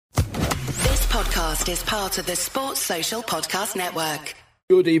podcast is part of the Sports Social Podcast Network.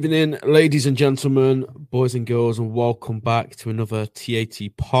 Good evening, ladies and gentlemen, boys and girls, and welcome back to another TAT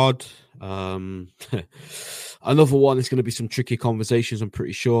pod. Another one is going to be some tricky conversations, I'm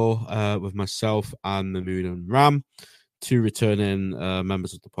pretty sure, with myself and Mahmood and Ram, two returning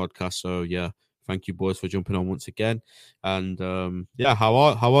members of the podcast. So, yeah, thank you, boys, for jumping on once again. And, how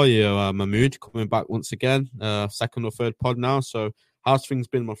are you, Mahmood, coming back once again? Second or third pod now. So, how's things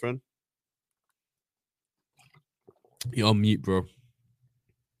been, my friend? You're on mute, bro.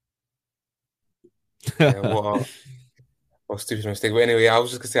 What a stupid mistake. But anyway, I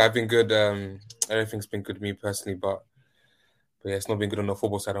was just gonna say I've been good. Everything's been good to me personally, but yeah, it's not been good on the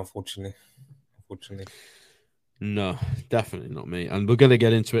football side, unfortunately. No, definitely not me. And we're gonna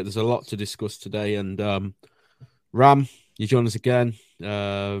get into it. There's a lot to discuss today. And Ram, you join us again.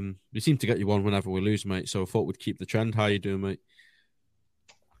 We seem to get you on whenever we lose, mate. So I thought we'd keep the trend. How you doing, mate?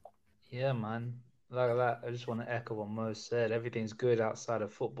 Yeah, man. Like that, I just want to echo what Mo said. Everything's good outside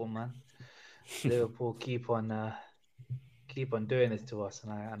of football, man. Liverpool keep on doing this to us,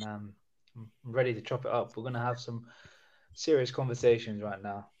 and I'm ready to chop it up. We're gonna have some serious conversations right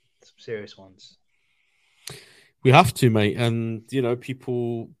now, some serious ones. We have to, mate. And you know,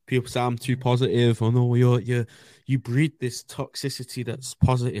 people say I'm too positive. Oh no, you breed this toxicity that's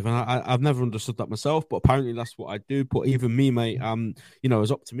positive, and I've never understood that myself. But apparently, that's what I do. But even me, mate, you know,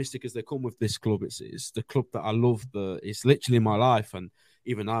 as optimistic as they come with this club, it's the club that I love. It's literally my life, and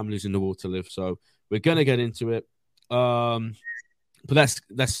even I'm losing the will to live. So we're gonna get into it. But let's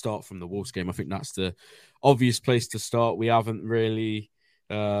start from the Wolves game. I think that's the obvious place to start. We haven't really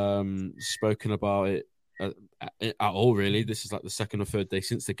spoken about it at all, really. This is like the second or third day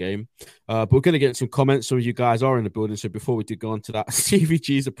since the game. But we're going to get some comments. Some of you guys are in the building. So before we do go on to that,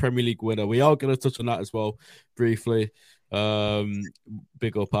 CVG is a Premier League winner. We are going to touch on that as well briefly.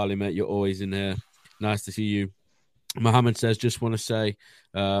 Big up, Ali, mate. You're always in here. Nice to see you. Mohammed says, just want to say,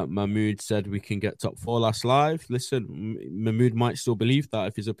 Mahmood said we can get top four last live. Listen, Mahmood might still believe that.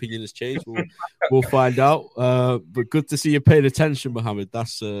 If his opinion has changed, we'll find out. But good to see you paying attention, Mohammed.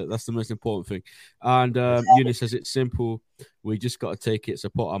 That's the most important thing. And Eunice says, it's simple. We just got to take it,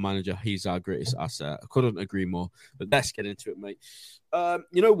 support our manager. He's our greatest asset. I couldn't agree more. But let's get into it, mate.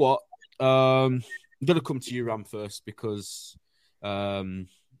 You know what? I'm going to come to you, Ram, first because, I've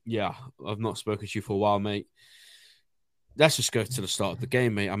not spoken to you for a while, mate. Let's just go to the start of the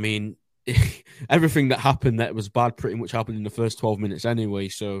game, mate. I mean, everything that happened that was bad pretty much happened in the first 12 minutes anyway.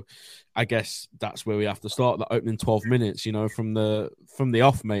 So I guess that's where we have to start, the opening 12 minutes, you know, from the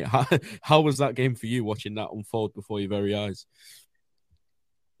off, mate. How was that game for you, watching that unfold before your very eyes?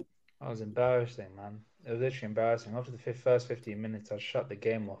 That was embarrassing, man. It was literally embarrassing. After the first 15 minutes, I shut the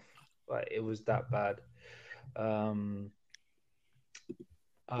game off. Like, it was that bad.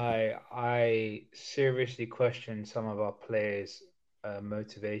 I seriously question some of our players'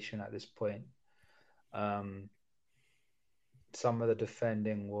 motivation at this point. Some of the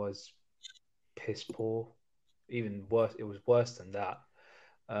defending was piss poor. Even worse, it was worse than that.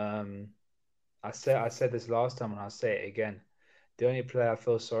 I said this last time, and I'll say it again. The only player I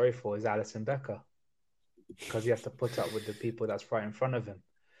feel sorry for is Alisson Becker, because he has to put up with the people that's right in front of him.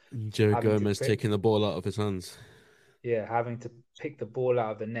 Joe Gomez taking the ball out of his hands. Yeah, having to pick the ball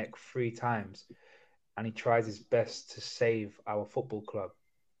out of the neck 3 times, and he tries his best to save our football club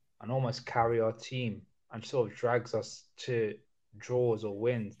and almost carry our team and sort of drags us to draws or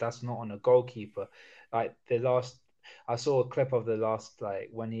wins. That's not on a goalkeeper. Like I saw a clip of the last, like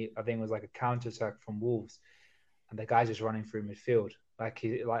when I think it was like a counter attack from Wolves, and the guy's just running through midfield, like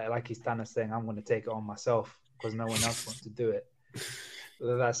he's standing saying, "I'm going to take it on myself because no one else wants to do it."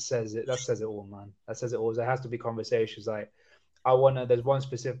 That says it. That says it all, man. That says it all. There has to be conversations. Like, there's one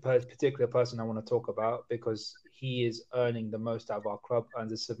particular person I want to talk about because he is earning the most out of our club,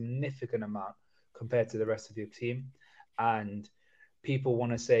 earns a significant amount compared to the rest of your team. And people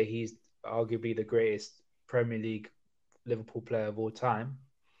want to say he's arguably the greatest Premier League Liverpool player of all time.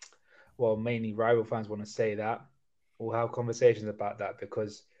 Well, mainly rival fans want to say that. We'll have conversations about that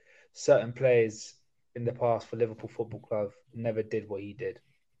because certain players in the past for Liverpool Football Club never did what he did,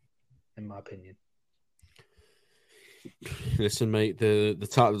 in my opinion. Listen, mate, the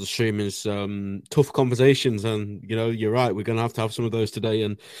title of the stream is tough conversations, and you know, you're right, we're gonna have to have some of those today.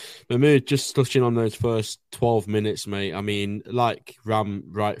 And Mahmood, just touching on those first 12 minutes, mate, I mean, like Ram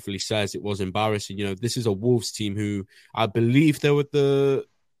rightfully says, it was embarrassing. You know, this is a Wolves team who I believe they were the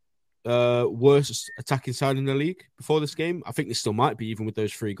worst attacking side in the league before this game. I think they still might be, even with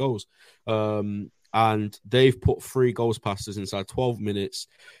those 3 goals. And they've put 3 goals past us inside 12 minutes.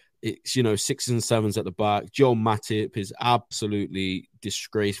 it's, you know, 6s and 7s at the back. Joe Matip is absolutely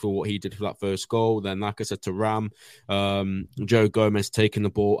disgraceful what he did for that first goal. Then, like I said to Ram, Joe Gomez taking the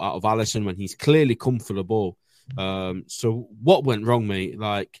ball out of Alisson when he's clearly come for the ball. So what went wrong, mate?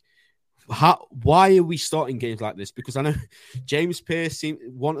 Like, why are we starting games like this? Because I know James Pearce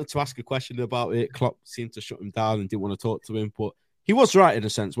wanted to ask a question about it. Klopp seemed to shut him down and didn't want to talk to him, but he was right in a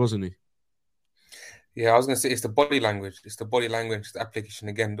sense, wasn't he? Yeah, I was going to say it's the body language. It's the body language, the application.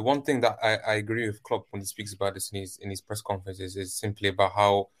 Again, the one thing that I agree with Klopp when he speaks about this in his press conferences is simply about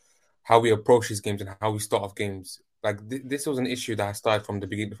how we approach these games and how we start off games. Like this was an issue that started from the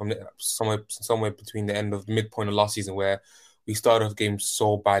beginning, somewhere between the end of midpoint of last season, where we started off games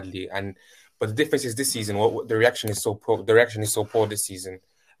so badly. But the difference is this season, the reaction is so poor. The reaction is so poor this season,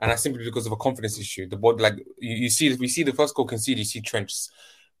 and that's simply because of a confidence issue. The body, like we see the first goal conceded. You see Trent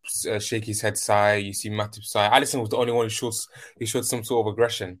shake his head, sigh. You see Matip sigh. Alisson was the only one who showed some sort of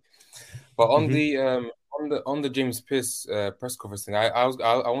aggression. But on the James Pearce press conference thing, I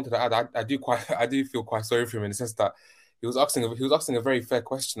wanted to add, I do feel quite sorry for him in the sense that he was asking a very fair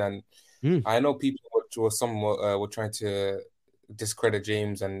question, and I know people were trying to discredit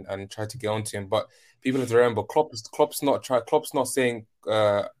James and try to get onto him, but people have to remember Klopp's not saying.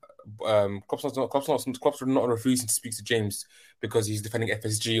 Klopp's not refusing to speak to James because he's defending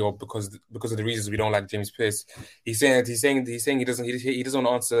FSG or because of the reasons we don't like James Pearce. He's saying he doesn't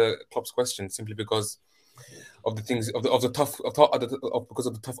answer Klopp's question simply because of the things because of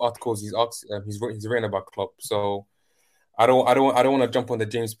the tough articles he's written about Klopp. So I don't want to jump on the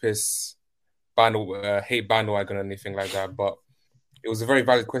James Pearce hate bandwagon or anything like that, but it was a very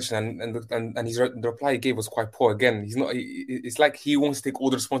valid question, and the reply he gave was quite poor. Again, he's not. It's like he wants to take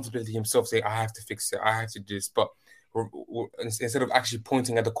all the responsibility himself, say, "I have to fix it, I have to do this," but instead of actually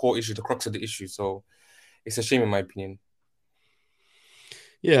pointing at the core issue, the crux of the issue. So it's a shame, in my opinion.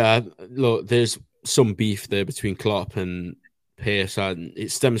 Yeah, look, there's some beef there between Klopp and Pearce, and it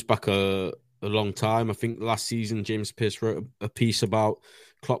stems back a long time. I think last season James Pearce wrote a piece about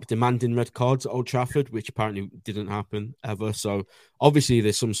Klopp demanding red cards at Old Trafford, which apparently didn't happen ever. So obviously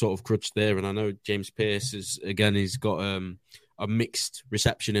there's some sort of grudge there. And I know James Pearce he's got a mixed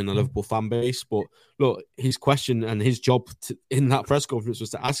reception in the Liverpool fan base. But look, his question and his job in that press conference was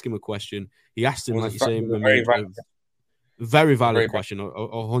to ask him a question. He asked him, like you say, very valid question,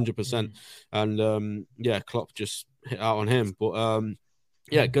 100%. And Klopp just hit out on him. But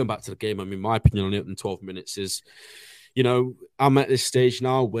going back to the game, I mean, my opinion on it in 12 minutes is, you know, I'm at this stage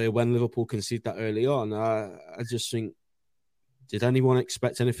now where when Liverpool concede that early on, I just think, did anyone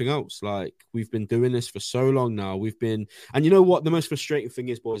expect anything else? Like, we've been doing this for so long now. And you know what? The most frustrating thing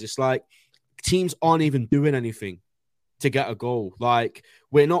is, boys, it's like teams aren't even doing anything to get a goal. Like,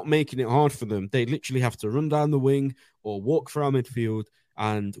 we're not making it hard for them. They literally have to run down the wing or walk through our midfield,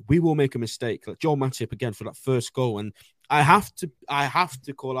 and we will make a mistake. Like Joe Matip again for that first goal. And I have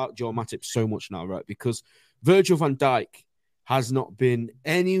to call out Joe Matip so much now, right? Because Virgil van Dijk has not been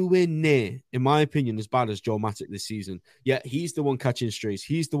anywhere near, in my opinion, as bad as Joe Matip this season. Yet he's the one catching strays.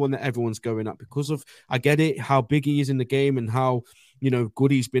 He's the one that everyone's going at because of, I get it, how big he is in the game and how, you know, good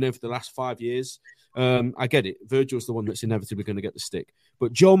he's been over the last 5 years. I get it. Virgil's the one that's inevitably going to get the stick.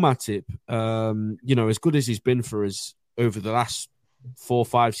 But Joe Matip, you know, as good as he's been for us over the last 4 or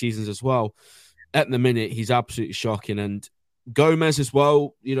 5 seasons as well, at the minute, he's absolutely shocking. And Gomez as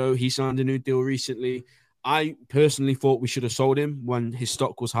well, you know, he signed a new deal recently. I personally thought we should have sold him when his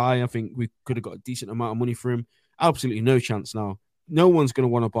stock was high. I think we could have got a decent amount of money for him. Absolutely no chance now. No one's going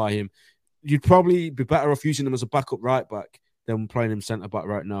to want to buy him. You'd probably be better off using him as a backup right back than playing him centre back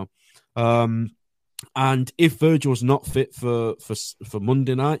right now. And if Virgil's not fit for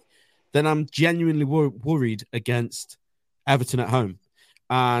Monday night, then I'm genuinely worried against Everton at home.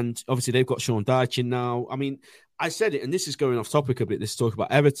 And obviously they've got Sean Dyche in now. I mean, I said it, and this is going off topic a bit, this talk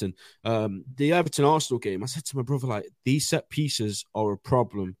about Everton. The Everton-Arsenal game, I said to my brother, like, these set pieces are a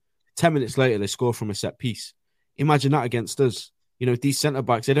problem. 10 minutes later, they score from a set piece. Imagine that against us. You know, these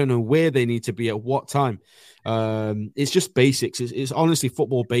centre-backs, they don't know where they need to be at what time. It's just basics. It's honestly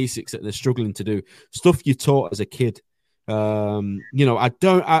football basics that they're struggling to do. Stuff you taught as a kid. You know,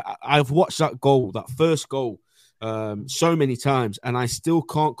 I've watched that goal, that first goal, so many times, and I still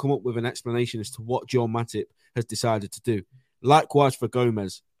can't come up with an explanation as to what Joe Matip has decided to do. Likewise for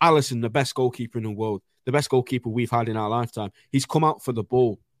Gomez. Alisson, the best goalkeeper in the world, the best goalkeeper we've had in our lifetime. He's come out for the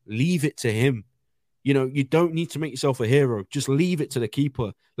ball. Leave it to him. You know, you don't need to make yourself a hero. Just leave it to the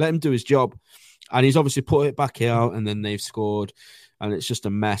keeper. Let him do his job. And he's obviously put it back out, and then they've scored, and it's just a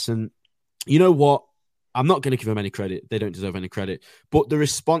mess. And you know what? I'm not going to give them any credit. They don't deserve any credit. But the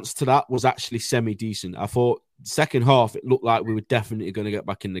response to that was actually semi-decent. I thought second half, it looked like we were definitely going to get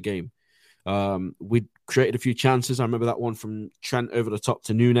back in the game. We created a few chances. I remember that one from Trent over the top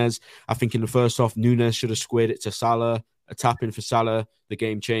to Nunes. I think in the first half, Nunes should have squared it to Salah. A tap in for Salah, the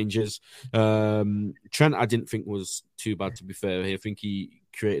game changes. Trent, I didn't think was too bad, to be fair. I think he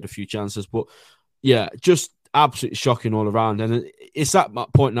created a few chances. But yeah, just absolutely shocking all around. And it's at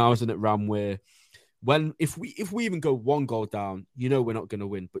that point now, isn't it, Ram, where if we even go 1 goal down, we're not going to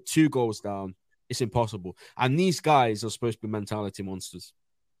win. But 2 goals down, it's impossible. And these guys are supposed to be mentality monsters.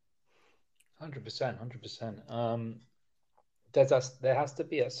 100%, 100%. There has to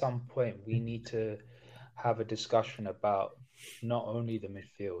be at some point we need to have a discussion about not only the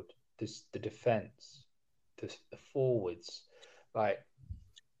midfield, the defense, the forwards. Like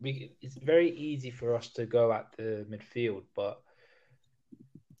it's very easy for us to go at the midfield, but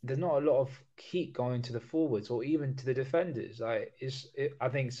there's not a lot of heat going to the forwards or even to the defenders. I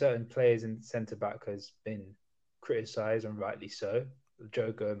think certain players in centre back has been criticised, and rightly so.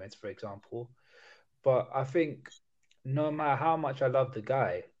 Joe Gomez, for example. But I think no matter how much I love the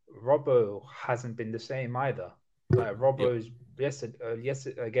guy, Robbo hasn't been the same either. Like Robbo's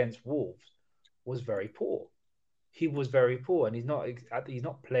yesterday against Wolves was very poor. He was very poor, and he's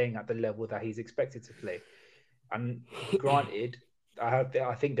not playing at the level that he's expected to play. And granted,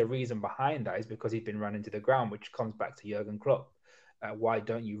 I think the reason behind that is because he's been run into the ground, which comes back to Jurgen Klopp. Why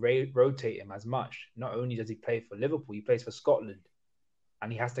don't you rotate him as much? Not only does he play for Liverpool, he plays for Scotland,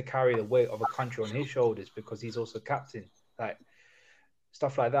 and he has to carry the weight of a country on his shoulders because he's also captain. Like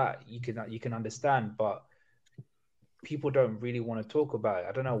stuff like that, you can understand, but people don't really want to talk about it.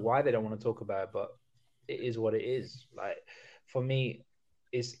 I don't know why they don't want to talk about it, but it is what it is. Like for me,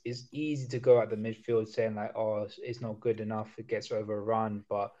 it's easy to go at the midfield saying like, oh, it's not good enough, it gets overrun,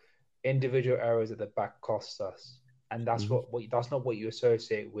 but individual errors at the back cost us, and that's that's not what you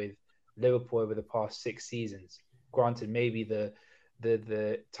associate with Liverpool over the past 6 seasons. Granted, maybe the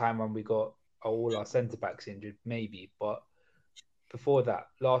time when we got all our centre backs injured, maybe, but before that,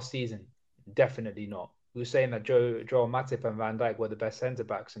 last season, definitely not. We were saying that Joel Matip and Van Dijk were the best centre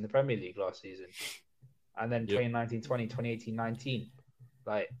backs in the Premier League last season, and then 2019-20, 2018-19.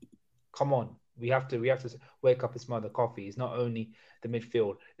 Like, come on, we have to wake up and smell the coffee. It's not only the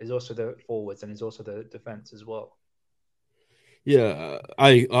midfield, it's also the forwards and it's also the defense as well. Yeah,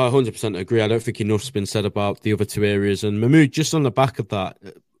 I 100% agree. I don't think enough's been said about the other 2 areas. And Mahmood, just on the back of that,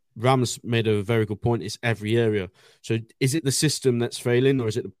 Rams made a very good point. It's every area. So is it the system that's failing, or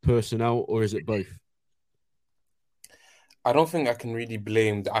is it the personnel, or is it both? I don't think I can really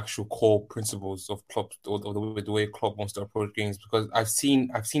blame the actual core principles of Klopp or the way Klopp wants to approach games, because I've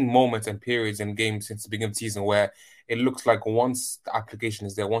seen moments and periods in games since the beginning of the season where it looks like once the application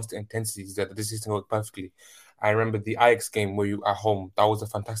is there, once the intensity is there, that the system works perfectly. I remember the Ajax game where you at home. That was a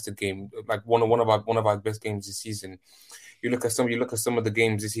fantastic game, like one of our best games this season. You look at some of the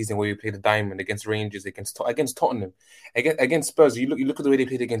games this season where you played the Diamond against Rangers, against Tottenham, against Spurs. You look at the way they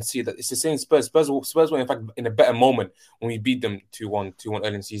played against City. That it's the same Spurs. Spurs were in fact in a better moment when we beat them 2-1 early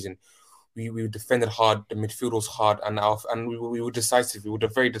in the season. We defended hard. The midfield was hard, and we were decisive. We were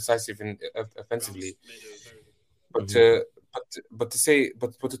very decisive offensively. But to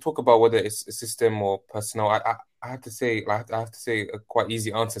talk about whether it's a system or personnel, I have to say a quite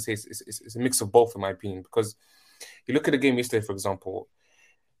easy answer. Say it's a mix of both, in my opinion, because you look at the game yesterday, for example,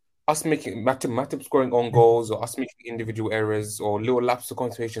 us making Matip scoring on goals, or us making individual errors, or little lapses of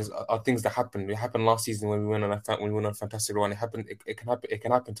concentrations are things that happen. It happened last season when we went on a fantastic run. It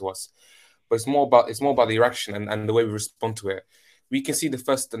can happen to us, but it's more about the reaction and the way we respond to it. We can see the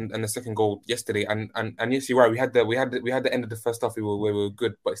first and the second goal yesterday, and yes, you're right. We had the end of the first half. We were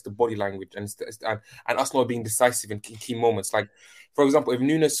good, but it's the body language and us not being decisive in key moments. Like, for example, if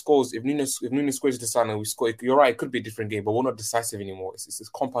Nunes scores the sign and we score, you're right. It could be a different game, but we're not decisive anymore. It's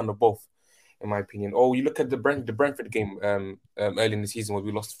a compound of both, in my opinion. Or you look at the Brentford game early in the season where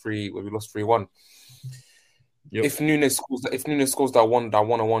we lost 3-1. Yep. If Nunes scores that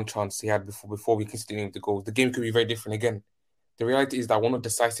one-on-one chance he had before we conceded the goal, the game could be very different again. The reality is that we're not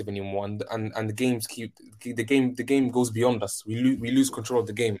decisive anymore, and the game goes beyond us. We lose control of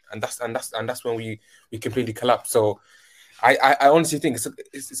the game, and that's when we completely collapse. So, I honestly think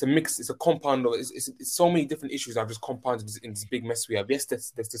it's a mix. It's a compound. It's so many different issues that are just compounded in this big mess we have. Yes,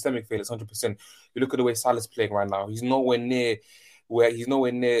 there's systemic failures, 100%. You look at the way Salah's playing right now. He's nowhere near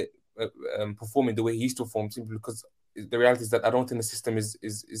performing the way he used to perform, simply because the reality is that I don't think the system is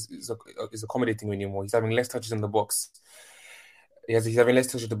accommodating him anymore. He's having less touches in the box. He's having less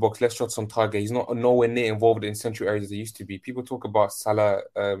touch of the box, less shots on target. He's not nowhere near involved in central areas as he used to be. People talk about Salah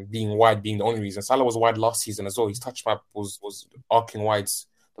being wide being the only reason. Salah was wide last season as well. His touch map was arcing wides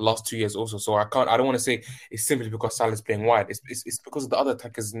the last 2 years also. So I don't want to say it's simply because Salah's playing wide. It's because of the other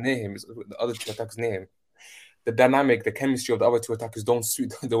attackers near him. It's the other two attackers near him. The dynamic, the chemistry of the other two attackers don't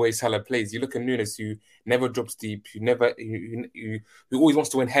suit the way Salah plays. You look at Nunes, who never drops deep, who always wants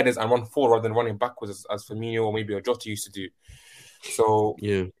to win headers and run forward rather than running backwards, as Firmino or maybe Jota used to do. So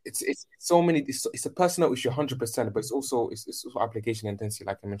yeah, it's so many. It's a personal issue, 100%, but it's also application intensity,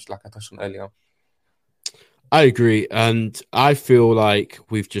 like I mentioned, like I touched on earlier. I agree, and I feel like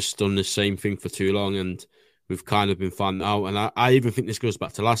we've just done the same thing for too long, and we've kind of been found out. And I even think this goes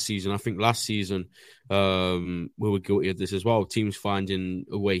back to last season. I think last season we were guilty of this as well. Teams finding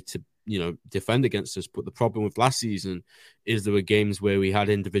a way to defend against us, but the problem with last season is there were games where we had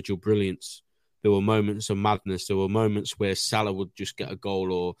individual brilliance. There were moments of madness. There were moments where Salah would just get a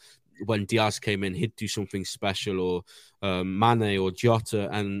goal, or when Diaz came in, he'd do something special, or Mane or Jota.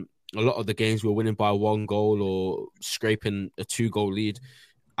 And a lot of the games we were winning by 1 goal or scraping a 2-goal lead.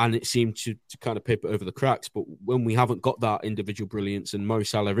 And it seemed to kind of paper over the cracks. But when we haven't got that individual brilliance and Mo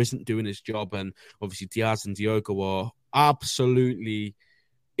Salah isn't doing his job, and obviously Diaz and Diogo are absolutely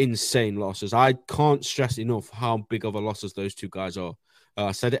insane losses. I can't stress enough how big of a losses those two guys are.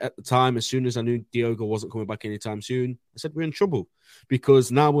 I said it at the time, as soon as I knew Diogo wasn't coming back anytime soon, I said we're in trouble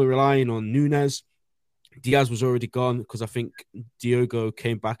because now we're relying on Nunes. Diaz was already gone because I think Diogo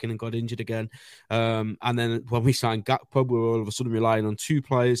came back in and got injured again. And then when we signed Gakpo, we were all of a sudden relying on 2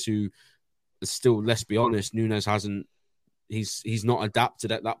 players who still, let's be honest, Nunes hasn't. He's not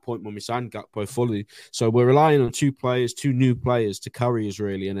adapted at that point when we signed Gakpo fully. So we're relying on 2 new players to carry us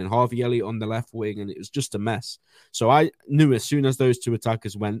really. And then Harvey Elliott on the left wing, and it was just a mess. So I knew as soon as those 2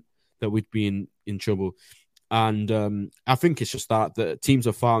 attackers went that we'd be in trouble. And I think it's just that teams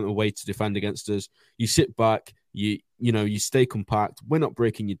have found a way to defend against us. You sit back, you stay compact. We're not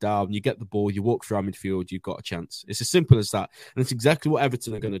breaking you down. You get the ball, you walk through our midfield, you've got a chance. It's as simple as that. And it's exactly what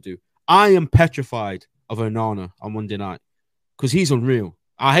Everton are going to do. I am petrified of Onana on Monday night because he's unreal.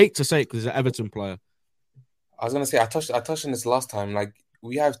 I hate to say it because he's an Everton player. I was going to say, I touched on this last time. Like,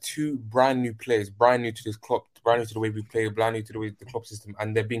 we have 2 brand new players, brand new to this club, brand new to the way we play, brand new to the way the club system,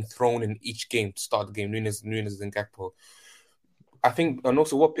 and they're being thrown in each game to start the game. Nunes and Gakpo. I think, and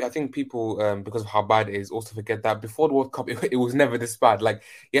also what I think people, because of how bad it is, also forget that before the World Cup, it was never this bad. Like,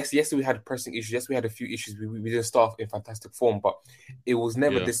 yes, we had pressing issues. Yes, we had a few issues. We didn't start in fantastic form, but it was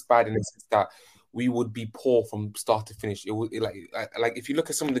never this bad in the sense that we would be poor from start to finish. It was like if you look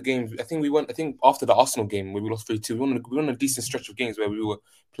at some of the games, I think after the Arsenal game where we lost 3-2, we were on a decent stretch of games where we were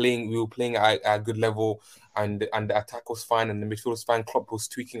playing at a good level, and the attack was fine and the midfield was fine. Klopp was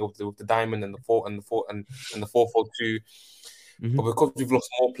tweaking with the diamond and the 4-4-2. Mm-hmm. But because we've lost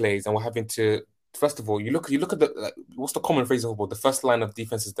more plays and we're having to, first of all, you look at the what's the common phrase of football? The first line of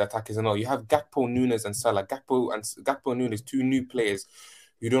defense is the attackers, and all. You have Gakpo, Nunes, and Salah. Gakpo and Nunes, 2 new players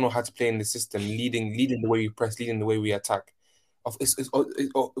who don't know how to play in the system, leading the way we press, leading the way we attack.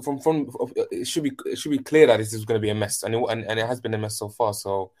 It should be clear that this is going to be a mess, and it has been a mess so far.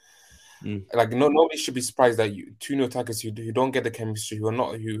 So, nobody should be surprised that 2 new attackers who don't get the chemistry,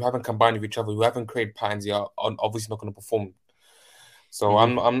 who haven't combined with each other, who haven't created patterns, are obviously not going to perform. So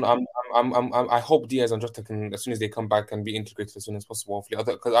I hope Diaz and Jota can, as soon as they come back, can be integrated as soon as possible.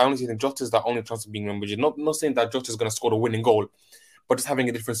 Because I honestly think Jota is the only chance of being remembered. Not saying that Jota is going to score the winning goal, but just having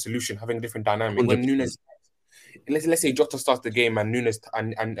a different solution, having a different dynamic. 100%. When Nunes, let's say Jota starts the game and Nunes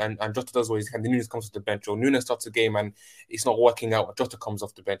and Jota does what he can, then Nunes comes off the bench, or Nunes starts the game and it's not working out, Jota comes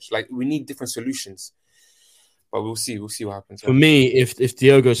off the bench. Like, we need different solutions. But we'll see what happens. For me, if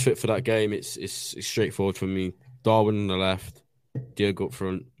Diogo's fit for that game, it's straightforward for me. Darwin on the left, Diogo up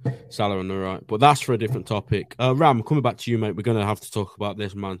front, Salah on the right. But that's for a different topic. Ram, coming back to you, mate, we're going to have to talk about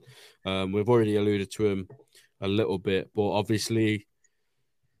this, man. We've already alluded to him a little bit, but obviously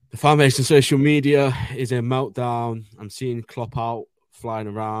the Foundation social media is a meltdown. I'm seeing Klopp out flying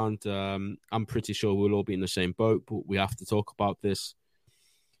around. I'm pretty sure we'll all be in the same boat, but we have to talk about this.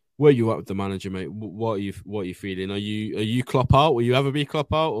 Where are you at with the manager, mate? What are you feeling? Are you Klopp out? Will you ever be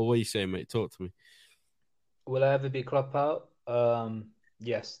Klopp out? Or what are you saying, mate? Talk to me. Will I ever be Klopp out?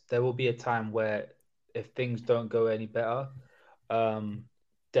 Yes, there will be a time where if things don't go any better,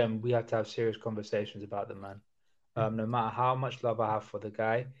 then we have to have serious conversations about the man. No matter how much love I have for the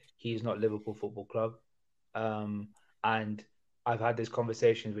guy, he's not Liverpool Football Club. And I've had these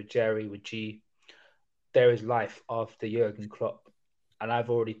conversations with Jerry, with G. There is life after Jurgen Klopp, and I've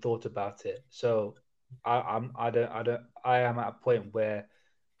already thought about it. So I am at a point where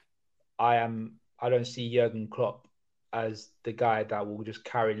I don't see Jurgen Klopp as the guy that will just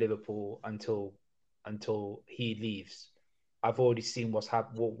carry Liverpool until he leaves. I've already seen what's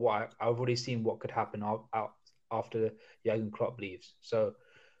happened. I've already seen what could happen out after Jurgen Klopp leaves. So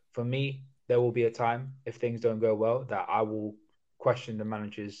for me, there will be a time if things don't go well that I will question the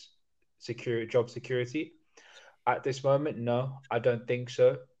manager's job security. At this moment, no, I don't think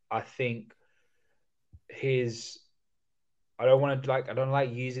so. I think I don't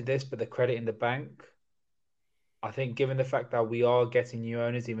like using this, but the credit in the bank. I think given the fact that we are getting new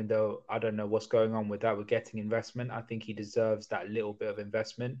owners, even though I don't know what's going on with that, we're getting investment. I think he deserves that little bit of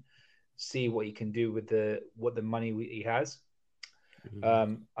investment. See what he can do with the money he has.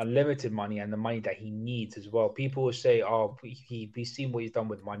 Unlimited money and the money that he needs as well. People will say, "Oh, we've seen what he's done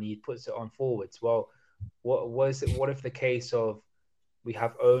with money. He puts it on forwards." Well, what if the case of we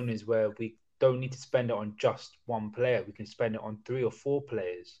have owners where we don't need to spend it on just one player? We can spend it on 3 or 4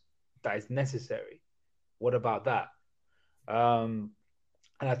 players that is necessary. What about that? And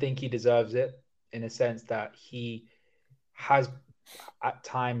I think he deserves it in a sense that he has at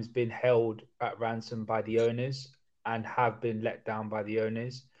times been held at ransom by the owners and have been let down by the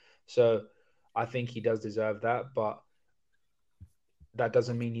owners. So I think he does deserve that, but that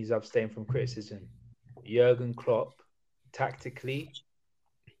doesn't mean he's abstained from criticism. Jurgen Klopp, tactically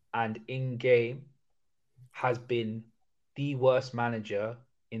and in game, has been the worst manager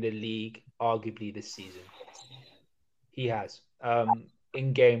in the league, arguably this season. He has.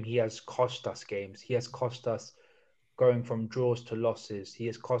 In game, he has cost us games. He has cost us going from draws to losses. He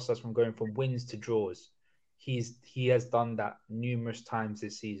has cost us from going from wins to draws. He has done that numerous times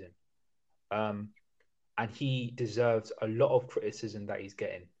this season. And he deserves a lot of criticism that he's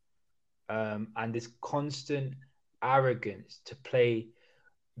getting. And this constant arrogance to play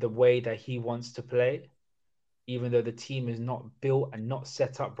the way that he wants to play, even though the team is not built and not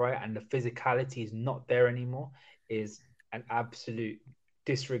set up right and the physicality is not there anymore, is an absolute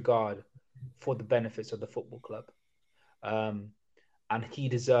disregard for the benefits of the football club. And he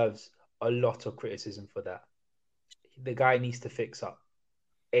deserves a lot of criticism for that. The guy needs to fix up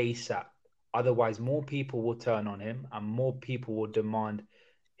ASAP. Otherwise, more people will turn on him and more people will demand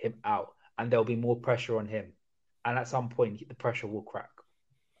him out. And there'll be more pressure on him. And at some point, the pressure will crack.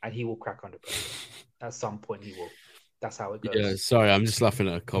 And he will crack under pressure. At some point, he will. That's how it goes. Yeah, sorry, I'm just laughing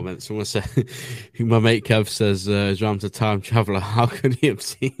at a comment. Someone said, my mate Kev says, Ram's a time traveller. How could he have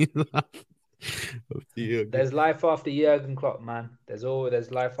seen that? There's life after Jurgen Klopp, man. There's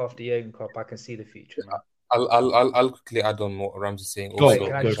life after Jurgen Klopp. I can see the future, man. I'll quickly add on what Rams is saying. Wait,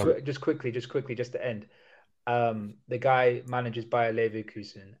 can I just quickly to end? The guy manages Bayer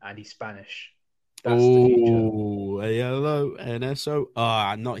Leverkusen and he's Spanish. That's the future. Hello, NSO.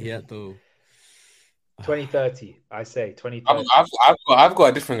 Not yet though. 2030, I say 2030. I've got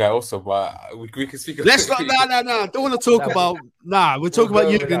a different guy also, but we can speak. Let's not. No. Don't want to talk about. We're talking about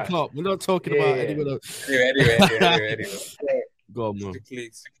Jurgen Klopp. We're not talking about anyone else. Anyway. Go on, man.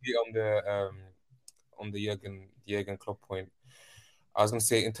 Strictly on the Jurgen Klopp point. I was gonna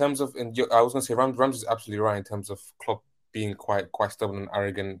say Rams is absolutely right in terms of Klopp being quite stubborn and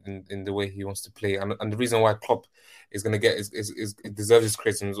arrogant in the way he wants to play, and the reason why Klopp is gonna get is deserves his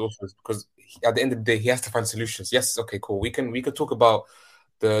criticism also is because at the end of the day he has to find solutions. Yes, okay, cool. We can talk about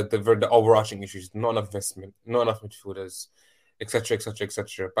the overarching issues, not enough investment, not enough midfielders, etc.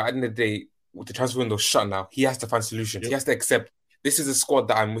 But at the end of the day, with the transfer window shut now, he has to find solutions. Yep. He has to accept this is the squad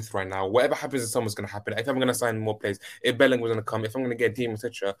that I'm with right now. Whatever happens in summer is going to happen. If I'm going to sign more players, if Bellingham was going to come, if I'm going to get a team,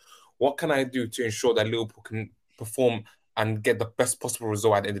 etc., what can I do to ensure that Liverpool can perform and get the best possible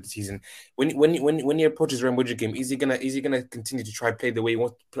result at the end of the season? When he approaches Real Madrid game, is he gonna continue to try play the way he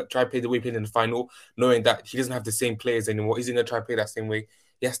wants, try play the way he played in the final, knowing that he doesn't have the same players anymore? Is he gonna try play that same way?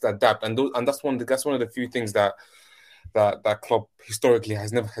 He has to adapt, and that's one of the few things that Klopp historically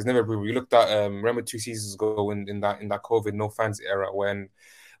has never proven. We looked at remember 2 seasons ago in that COVID no fans era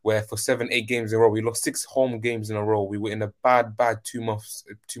where for 7-8 games in a row we lost 6 home games in a row. We were in a bad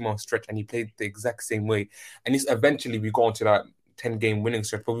 2-month stretch, and he played the exact same way. And eventually we got into that 10-game winning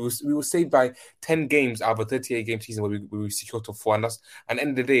stretch, but we were saved by 10 games out of a 38-game season where we secured top 4. And at the end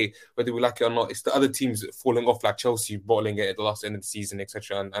of the day, whether we like it or not, it's the other teams falling off, like Chelsea bottling it at the last end of the season,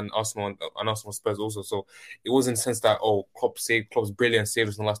 etc. And Arsenal Spurs also. So it was in the sense that Klopp's brilliant saved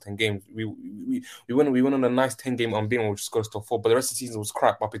us in the last 10 games. We went on a nice 10-game unbeaten, which got us top 4. But the rest of the season was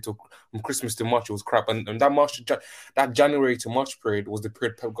crap up until from Christmas to March. It was crap, and that January to March period was the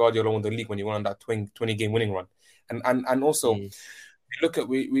period Pep Guardiola won the league when he went on that 20-game winning run. And also, if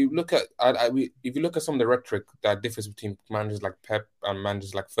you look at some of the rhetoric that differs between managers like Pep and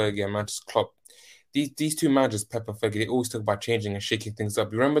managers like Fergie and managers Klopp, these two managers, Pep and Fergie, they always talk about changing and shaking things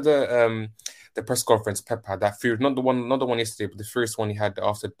up. You remember the press conference Pep had, that fear, not the one yesterday, but the first one he had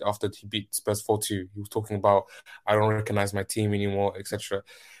after he beat Spurs 4-2. He was talking about, I don't recognize my team anymore, etc.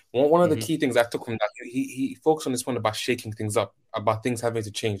 One of the key things I took from that, he focused on this one about shaking things up, about things having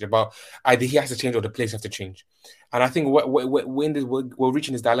to change, about either he has to change or the players have to change. And I think we're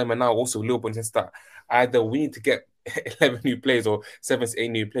reaching this dilemma now also with Liverpool, in the sense that either we need to get 11 new players or 7 to 8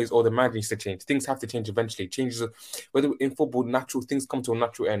 new players, or the manager needs to change. Things have to change eventually. Changes, whether in football, natural things come to a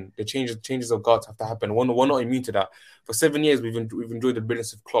natural end. The changes of guards have to happen. We're not immune to that. For 7 years, we've enjoyed the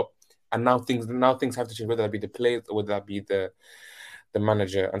brilliance of Klopp, and now things have to change, whether that be the players or whether that be the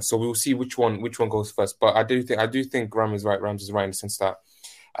manager. And so we will see which one goes first. But I do think Rams is right in the sense that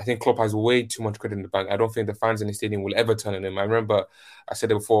I think Klopp has way too much credit in the bank. I don't think the fans in the stadium will ever turn on him. I remember I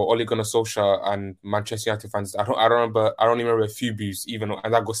said it before, Ole Gunnar Solskjaer and Manchester United fans, I don't remember a few boos even,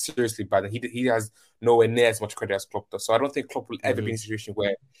 and that goes seriously bad. And he has nowhere near as much credit as Klopp does. So I don't think Klopp will ever be in a situation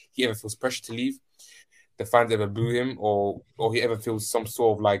where he ever feels pressure to leave, the fans ever boo him, or he ever feels some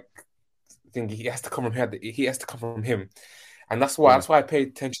sort of like thing he has to come from here. He has to come from him. And that's why I pay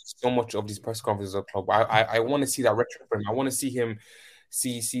attention to so much of these press conferences of Klopp. I want to see that retro for him. I want to see him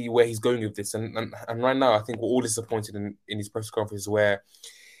see where he's going with this. And right now, I think we're all disappointed in his press conferences, where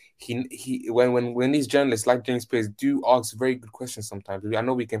when these journalists like James Pearce do ask very good questions sometimes. I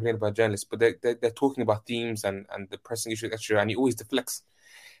know we complain about journalists, but they're talking about themes and the pressing issues, etc. And he always deflects.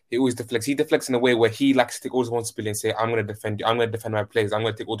 He deflects in a way where he likes to take all the responsibility and say, I'm going to defend you. I'm going to defend my players. I'm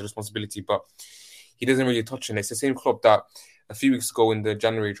going to take all the responsibility. But he doesn't really touch on it. It's the same Klopp that a few weeks ago in the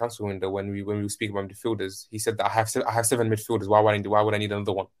January transfer window, when we were speaking about midfielders, he said that I have 7 midfielders. Why would I need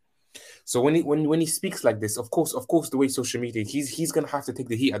another one? So when he speaks like this, of course, the way social media, he's going to have to take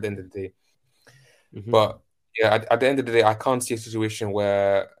the heat at the end of the day. But yeah, at the end of the day, I can't see a situation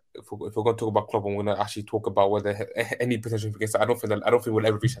where if we're going to talk about Klopp, I'm going to actually talk about whether any potential against that. I don't think we'll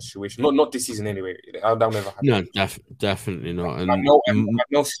ever reach that situation. Not this season anyway. That'll never happen. No, definitely not. And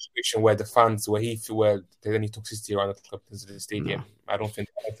no situation where the fans, where there's any toxicity around the club into the stadium. No. I don't think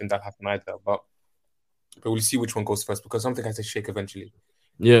that'll happen either. But we'll see which one goes first, because something has to shake eventually.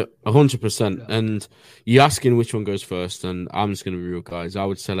 Yeah, 100%. And you're asking which one goes first, and I'm just going to be real, guys. I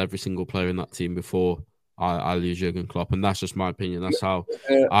would sell every single player in that team before I lose Jurgen Klopp, and that's just my opinion. That's how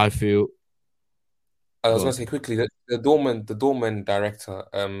I feel. I was going to say quickly that the Dortmund director,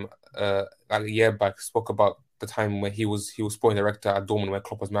 like a year back, spoke about the time when he was sporting director at Dortmund when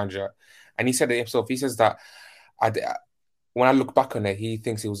Klopp was manager, and he said it himself. He says that when I look back on it, he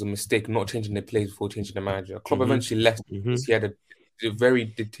thinks it was a mistake not changing the players before changing the manager. Klopp eventually left because he had a very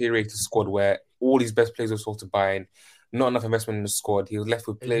deteriorated squad where all his best players were sold to Bayern, not enough investment in the squad. He was left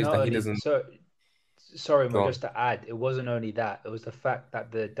with players that he doesn't. Sorry, Mo, just to add, it wasn't only that. It was the fact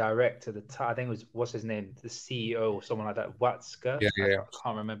that the director, I think it was, what's his name? The CEO or someone like that, Watzke. I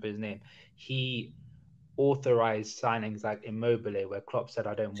can't remember his name. He authorized signings like Immobile, where Klopp said,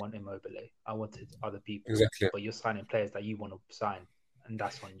 I don't want Immobile. I wanted other people. Exactly. But you're signing players that you want to sign. And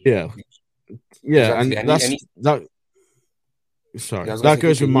that's on you. Yeah. Yeah. Exactly. Sorry. That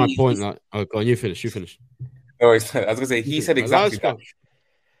goes with my point. Go on, you finish. No, I was going to say, he said exactly that.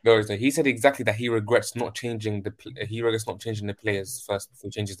 No, he said exactly that he regrets not changing the players first before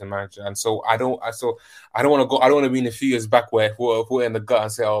he changes the manager. And so I don't want to be in a few years back where we're in the gut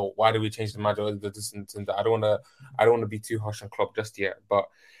and say, oh, why did we change the manager? I don't want to be too harsh on Klopp just yet. But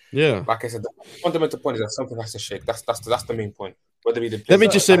yeah, like I said, the fundamental point is that something has to shake. That's the main point. Whether it be the players, let me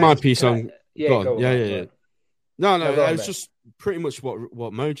just say my piece on. Go on. No, it was just pretty much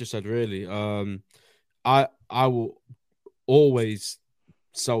what Mo just said. Really, I will always.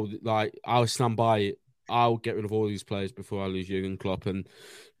 So, I'll stand by it. I'll get rid of all these players before I lose Jurgen Klopp. And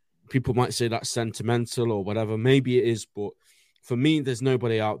people might say that's sentimental or whatever. Maybe it is, but for me, there's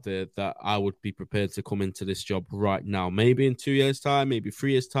nobody out there that I would be prepared to come into this job right now. Maybe in 2 years' time, maybe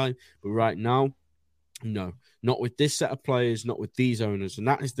 3 years' time. But right now, no. Not with this set of players, not with these owners. And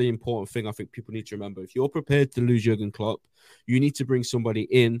that is the important thing I think people need to remember. If you're prepared to lose Jurgen Klopp, you need to bring somebody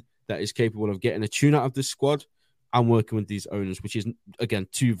in that is capable of getting a tune out of this squad and working with these owners, which is, again,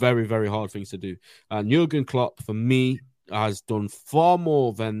 two very, very hard things to do. And Jurgen Klopp, for me, has done far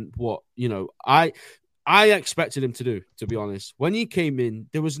more than what, I expected him to do, to be honest. When he came in,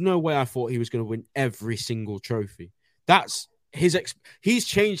 there was no way I thought he was going to win every single trophy. That's he's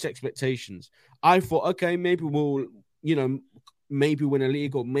changed expectations. I thought, okay, maybe we'll, maybe win a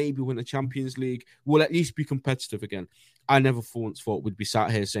league or maybe win a Champions League. We'll at least be competitive again. I never once thought we'd be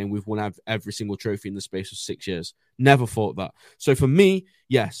sat here saying we've won every single trophy in the space of 6 years. Never thought that. So for me,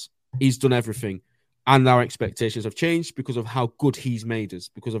 yes, he's done everything. And our expectations have changed because of how good he's made us,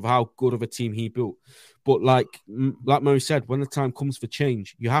 because of how good of a team he built. But like Murray said, when the time comes for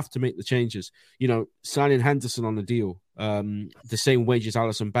change, you have to make the changes. You know, signing Henderson on the deal, the same wage as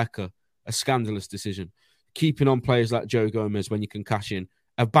Alisson Becker, a scandalous decision. Keeping on players like Joe Gomez when you can cash in,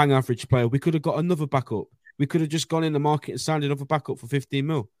 a bang average player. We could have got another backup. We could have just gone in the market and signed another backup for 15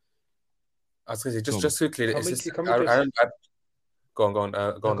 mil. I was going to say, just quickly. Go on,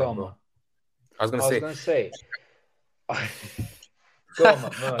 bro. I was going to say. Go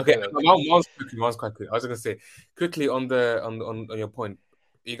on, man. Okay, mine's quite quick. I was going to say quickly on your point.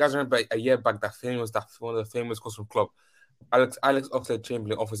 You guys remember a year back that one of the famous quotes from Klopp. Alex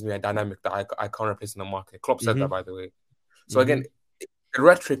Oxlade-Chamberlain offers me a dynamic that I can't replace in the market. Klopp said that, by the way. So again, the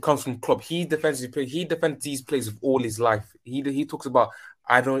rhetoric comes from Klopp. He defends these plays with all his life. He talks about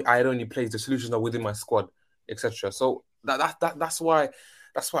I don't need plays. The solutions are within my squad, etc. So that's why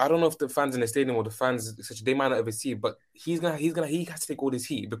I don't know if the fans in the stadium or the fans, etc. They might not ever see it, but he has to take all this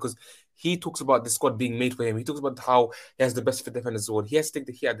heat because he talks about the squad being made for him. He talks about how he has the best fit defenders in the world. He has to take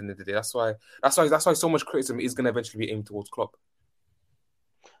the heat at the end of the day. That's why so much criticism is going to eventually be aimed towards Klopp.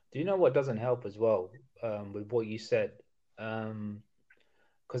 Do you know what doesn't help as well with what you said?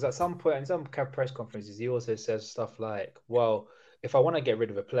 Because at some point in some press conferences, he also says stuff like, well, if I want to get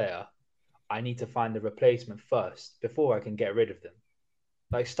rid of a player, I need to find a replacement first before I can get rid of them.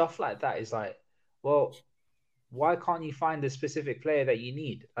 Like stuff like that is like, well, why can't you find the specific player that you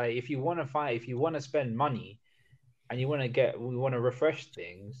need? Like if you want to spend money and we want to refresh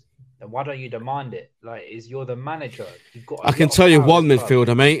things, then why don't you demand it? Like, you're the manager. I can tell you one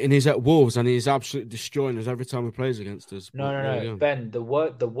midfielder, mate, and he's at Wolves, and he's absolutely destroying us every time he plays against us. No, Ben. The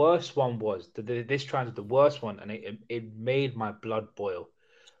worst one was this transfer. The worst one, and it made my blood boil.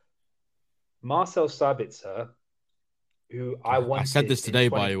 Marcel Sabitzer, who I wanted. I said this today,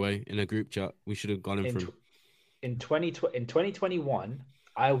 by the way, in a group chat. We should have gone in for him. In 2021,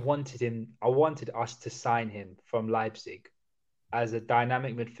 I wanted us to sign him from Leipzig as a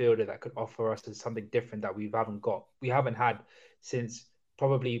dynamic midfielder that could offer us something different that we haven't had since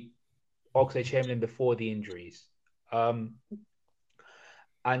probably Oxlade-Chamberlain before the injuries. And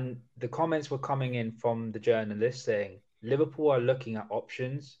the comments were coming in from the journalists saying Liverpool are looking at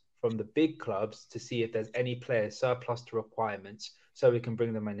options from the big clubs to see if there's any players surplus to requirements so we can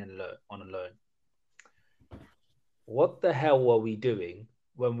bring them in on a loan. What the hell were we doing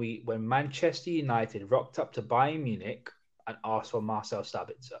when Manchester United rocked up to Bayern Munich and asked for Marcel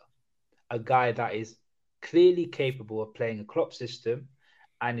Sabitzer, a guy that is clearly capable of playing a Klopp system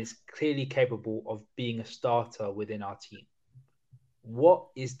and is clearly capable of being a starter within our team? What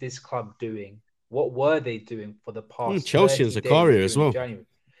is this club doing? What were they doing for the past Chelsea and Zakaria as well? January?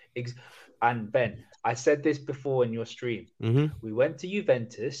 And Ben, I said this before in your stream. We went to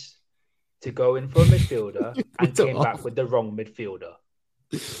Juventus to go in for a midfielder and came back with the wrong midfielder.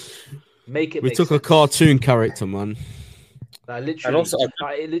 We took a cartoon character, man. We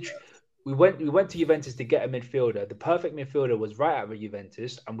went to Juventus to get a midfielder. The perfect midfielder was right out of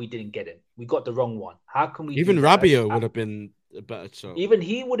Juventus, and we didn't get him. We got the wrong one. How can we? Even Rabiot would have been a better choice. Even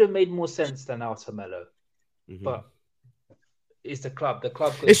he would have made more sense than Altamelo. But it's the club. The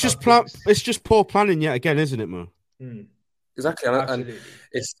club. It's just poor planning yet again, isn't it, Mo? Exactly, and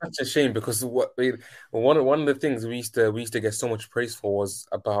it's such a shame because one of the things we used to get so much praise for was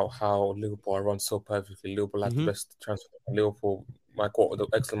about how Liverpool are run so perfectly. Liverpool had the best transfer. Liverpool, the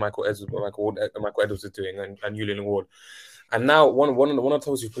excellent Michael Edwards is doing, and Julian Ward. And now one of the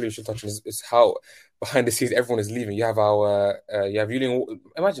topics we probably should touch on is how behind the scenes everyone is leaving. You have Julian.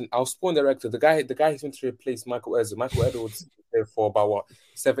 Imagine our sporting director, the guy who's meant to replace Michael Edwards. Michael Edwards there for about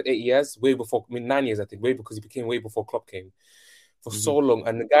 7-8 years, way before 9 years, I think, because he became way before Klopp came. For so long,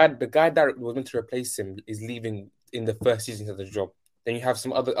 and the guy that was meant to replace him is leaving in the first season of the job. Then you have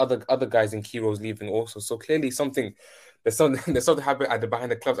some other guys in key roles leaving also. So clearly there's something happening at the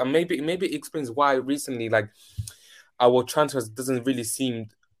behind the clubs, and maybe it explains why recently our transfers doesn't really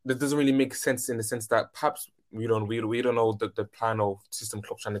make sense in the sense that perhaps we don't know the plan or system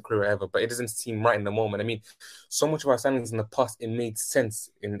Klopp's trying to create ever, but it doesn't seem right in the moment. I mean, so much of our signings in the past it made sense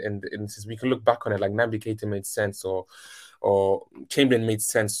in we can look back on it, like Naby Keita made sense or Chamberlain made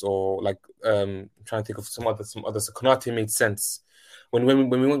sense, or I'm trying to think of some others. Konate made sense. When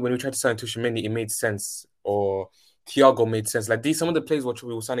we tried to sign Tushimeni, it made sense. Or Thiago made sense. Some of the players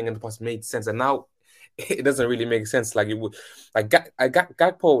we were signing in the past made sense, and now it doesn't really make sense. Gakpo,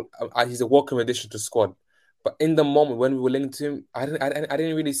 he's a welcome addition to the squad, but in the moment when we were linked to him, I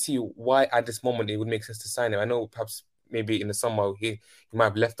didn't really see why at this moment it would make sense to sign him. I know perhaps maybe in the summer he might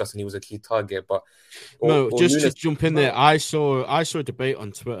have left us and he was a key target, but to jump in there, I saw a debate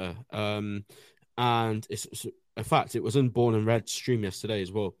on Twitter. and in fact, it was in Born and Red stream yesterday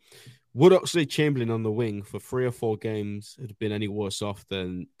as well. Would Oxlade-Chamberlain on the wing for 3 or 4 games have been any worse off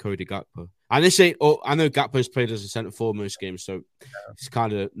than Cody Gakpo? And this ain't. Oh, I know Gakpo's played as a centre forward most games, so it's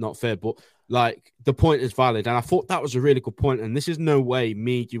kind of not fair. But like the point is valid, and I thought that was a really good point. And this is no way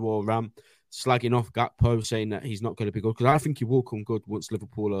me, you, or Ram slagging off Gakpo, saying that he's not going to be good, because I think he will come good once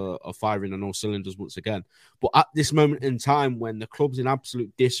Liverpool are firing on all cylinders once again. But at this moment in time, when the club's in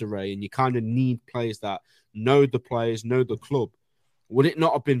absolute disarray, and you kind of need players that know the players, know the club, would it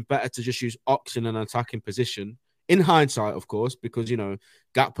not have been better to just use Ox in an attacking position? In hindsight, of course, because, you know,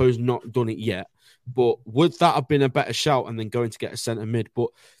 Gakpo's not done it yet. But would that have been a better shout and then going to get a centre mid? But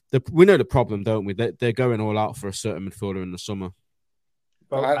we know the problem, don't we? They're going all out for a certain midfielder in the summer.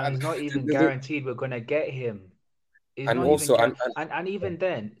 Bro, and it's not even guaranteed we're going to get him. It's and not also, even and even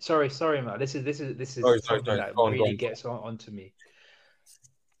then, sorry, man. This is something that really gets onto me.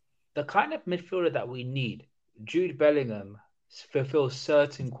 The kind of midfielder that we need, Jude Bellingham, fulfills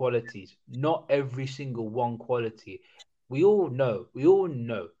certain qualities, not every single one quality. We all know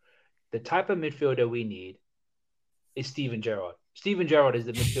the type of midfielder we need is Steven Gerrard. Steven Gerrard is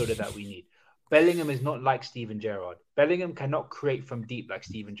the midfielder that we need. Bellingham is not like Steven Gerrard. Bellingham cannot create from deep like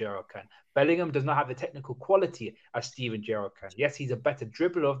Steven Gerrard can. Bellingham does not have the technical quality as Steven Gerrard can. Yes, he's a better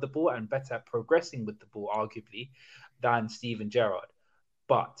dribbler of the ball and better at progressing with the ball, arguably, than Steven Gerrard.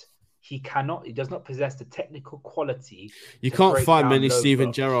 But he does not possess the technical quality. You can't find many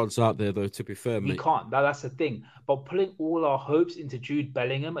Steven Gerrards out there, though, to be fair, mate. We can't. That's the thing. But putting all our hopes into Jude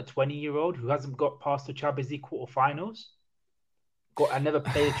Bellingham, a 20-year-old who hasn't got past the Champions League quarterfinals, and never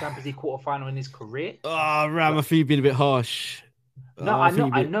played a Champions League quarterfinal in his career. Oh, Ram, I feel you've been a bit harsh. No, I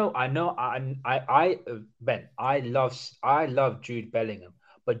know. Ben, I love Jude Bellingham,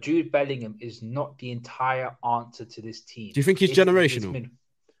 but Jude Bellingham is not the entire answer to this team. Do you think he's generational?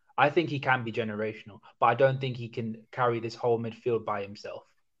 I think he can be generational, but I don't think he can carry this whole midfield by himself.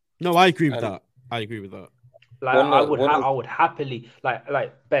 No, I agree with that. Like I would happily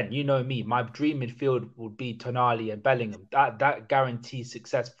like Ben. You know me. My dream midfield would be Tonali and Bellingham. That guarantees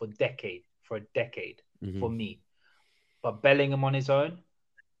success for a decade for me. But Bellingham on his own,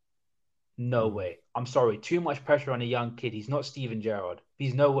 no way. I'm sorry. Too much pressure on a young kid. He's not Steven Gerrard.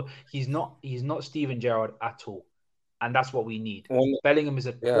 He's not Steven Gerrard at all. And that's what we need. Bellingham is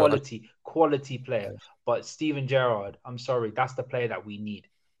a quality player. But Steven Gerrard, I'm sorry, that's the player that we need.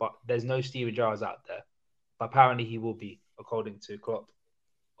 But there's no Steven Gerrards out there. But apparently he will be, according to Klopp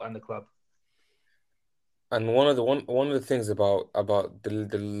and the club. And one of the things about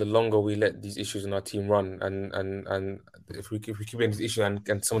the longer we let these issues in our team run, and if we keep letting these issues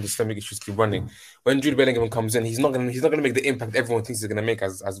and some of the systemic issues keep running, when Jude Bellingham comes in, he's not gonna make the impact everyone thinks he's gonna make,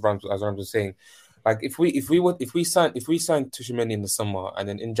 as Rams was saying. Like if we sign Tchouaméni in the summer and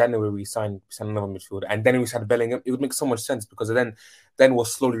then in January we sign another midfielder and then we sign Bellingham, it would make so much sense, because then we're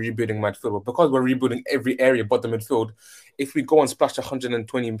slowly rebuilding midfield. But because we're rebuilding every area but the midfield, if we go and splash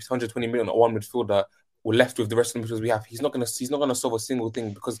 120 million on one midfielder, we're left with the rest of the midfielders we have. He's not gonna solve a single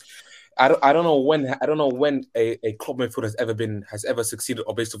thing, because I don't know when a club midfielder has ever succeeded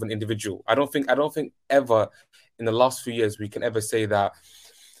or based off an individual. I don't think ever in the last few years we can ever say that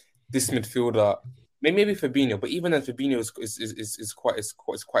this midfielder, maybe Fabinho, but even then Fabinho is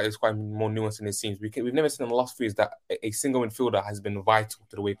quite more nuanced than it seems. We've never seen in the last few years that a single midfielder has been vital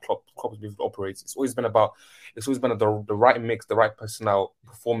to the way Klopp's midfield operates. It's always been the right mix, the right personnel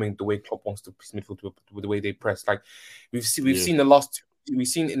performing the way Klopp wants to midfield with the way they press. Like we've seen the last two, we've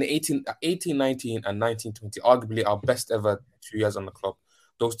seen in the 18, 19 and 19, 20, arguably our best ever 2 years on the club,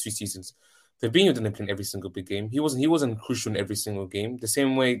 those 2 seasons. Fabinho didn't play in every single big game. He wasn't crucial in every single game. The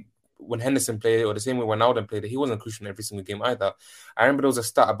same way when Henderson played, or the same way when Wijnaldum played, he wasn't crucial in every single game either. I remember there was a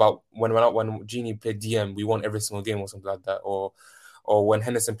stat about when Gini played DM, we won every single game or something like that. Or when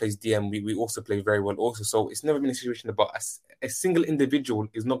Henderson plays DM, we also play very well also. So it's never been a situation about a single individual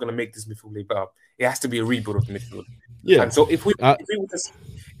is not going to make this midfield play better. It has to be a rebuild of the midfield. Yeah. And so if we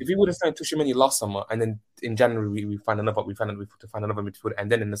would have signed Tchouaméni last summer, and then in January we find another midfield,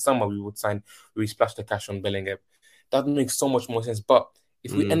 and then in the summer we splash the cash on Bellingham, that makes so much more sense. But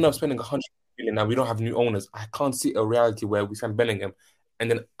if we end up spending 100 million now, we don't have new owners. I can't see a reality where we sign Bellingham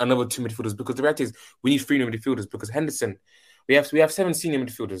and then another 2 midfielders, because the reality is we need 3 new midfielders, because Henderson, we have 7 senior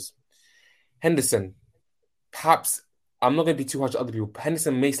midfielders. Henderson, perhaps, I'm not going to be too harsh to other people.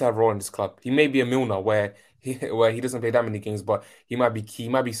 Henderson may still have a role in this club. He may be a Milner where he doesn't play that many games, but he might be key. He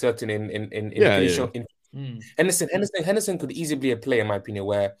might be certain in finishing. Henderson could easily be a player, in my opinion,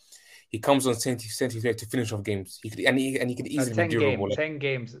 where he comes on 70 to finish off games. He could easily be durable. 10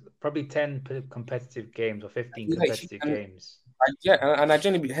 games, probably 10 competitive games or 15 competitive games. and I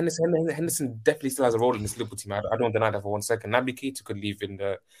genuinely Henderson definitely still has a role in this Liverpool team. I don't deny that for 1 second. Naby Keita could leave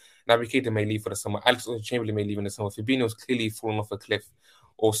Naby Keita may leave for the summer. Alex Chamberlain may leave in the summer. Fabinho's clearly fallen off a cliff.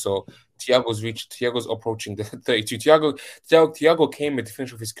 Also, Thiago's approaching the 32. Thiago came in to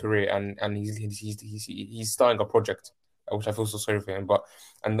finish off his career, and he's starting a project, which I feel so sorry for him. But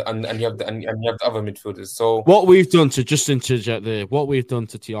and you have the other midfielders. So what we've done to just interject there, what we've done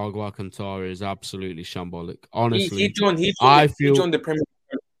to Thiago Alcantara is absolutely shambolic. Honestly, he joined the Premier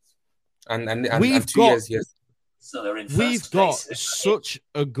League, and 2 years he has. So they're in first We've got place. such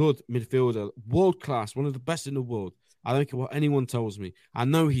a good midfielder, world class, one of the best in the world. I don't care what anyone tells me. I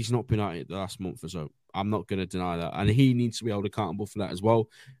know he's not been at it the last month or so. I'm not going to deny that. And he needs to be held accountable for that as well,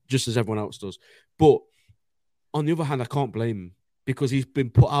 just as everyone else does. But on the other hand, I can't blame him because he's been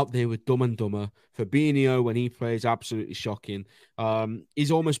put out there with Dumb and Dumber. Fabinho, when he plays, absolutely shocking.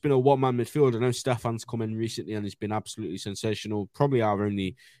 He's almost been a one-man midfielder. I know Stefan's come in recently and he's been absolutely sensational. Probably our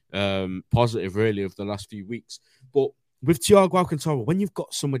only positive, really, of the last few weeks. But with Thiago Alcantara, when you've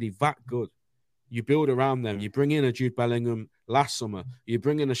got somebody that good, you build around them. You bring in a Jude Bellingham last summer. You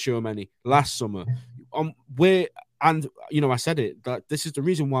bring in a Tchouaméni last summer. I said it, that this is the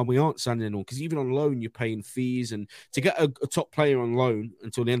reason why we aren't signing anyone, because even on loan, you're paying fees. And to get a top player on loan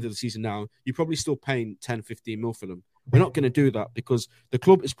until the end of the season now, you're probably still paying 10, 15 mil for them. We're not going to do that because the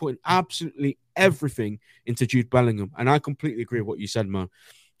club is putting absolutely everything into Jude Bellingham. And I completely agree with what you said, Mo.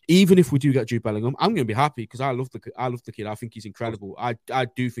 Even if we do get Jude Bellingham, I'm going to be happy because I love the kid. I think he's incredible. I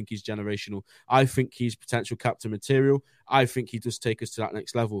do think he's generational. I think he's potential captain material. I think he does take us to that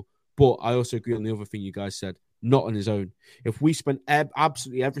next level. But I also agree on the other thing you guys said, not on his own. If we spend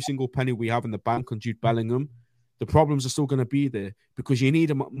absolutely every single penny we have in the bank on Jude Bellingham, the problems are still going to be there because you need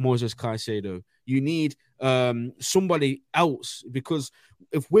a Moses Caicedo. You need somebody else, because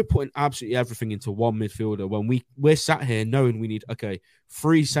if we're putting absolutely everything into one midfielder, when we're sat here knowing we need,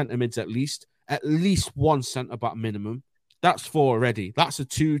 3 centre mids at least 1 centre back minimum, that's 4 already. That's a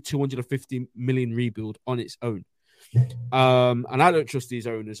 250 million rebuild on its own. And I don't trust these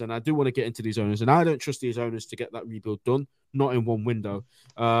owners, and I do want to get into these owners, and I don't trust these owners to get that rebuild done, not in one window.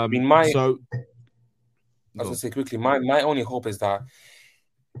 I was going to say quickly, my only hope is that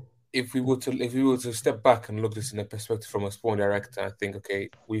if we were to step back and look this in a perspective from a sporting director, I think, okay,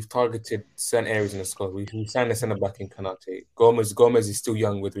 we've targeted certain areas in the squad. We've signed a centre back in Kanate. Gomez is still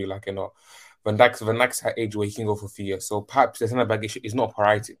young with me, Van Dijk's at age where he can go for 3 years. So perhaps the centre back issue is not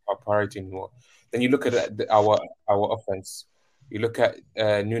a priority anymore. Then you look at our offense. You look at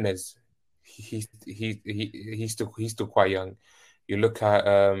Nunes. He's still quite young. You look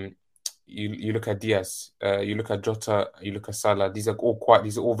at you look at Diaz. You look at Jota. You look at Salah. These are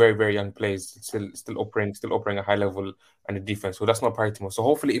all very, very young players. Still operating a high level and the defense. So that's not priority anymore. So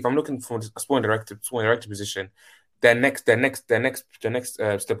hopefully, if I'm looking for a sporting director position, their next step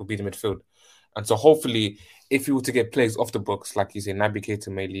will be the midfield. And so hopefully, if you were to get players off the books, like you say, Naby Keita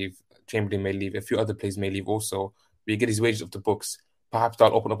may leave, Chamberlain may leave, a few other players may leave also, we get his wages off the books, perhaps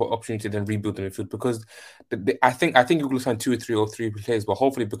that'll open up an opportunity to then rebuild the midfield, because I think you will sign 2 or 3 players, but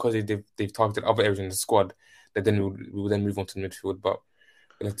hopefully because they've targeted other areas in the squad, that then we will then move on to the midfield. But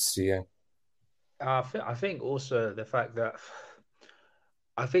let's see, yeah. I think also the fact that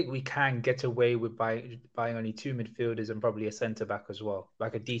I think we can get away with buying only 2 midfielders and probably a centre back as well,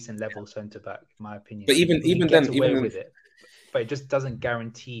 like a decent level centre back, in my opinion. But even then, with it, but it just doesn't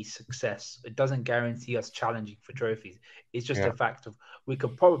guarantee success. It doesn't guarantee us challenging for trophies. It's just a fact of we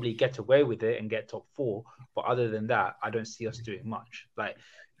could probably get away with it and get top 4, but other than that, I don't see us doing much.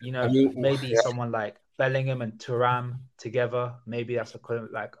 Maybe someone like Bellingham and Thuram together, maybe that's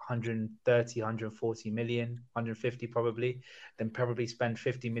like 130, 140 million, 150 probably. Then probably spend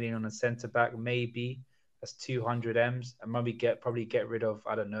 50 million on a centre back, maybe that's 200 M's, and maybe probably get rid of,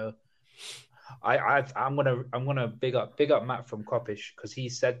 I don't know. I'm gonna big up Matt from Coppish, because he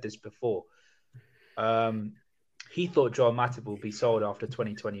said this before. He thought Joel Matip will be sold after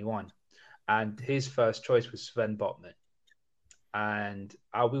 2021, and his first choice was Sven Botman, and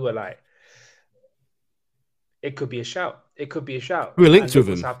we were like, it could be a shout. It could be a shout. We were linked with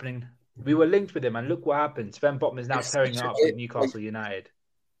him. What's happening? We were linked with him, and look what happened. Sven Botman is now tearing it up with Newcastle United.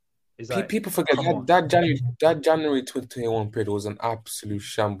 People forget that January 2021 period was an absolute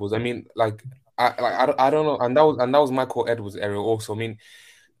shambles. I mean, I don't know, and that was Michael Edwards' era also. I mean,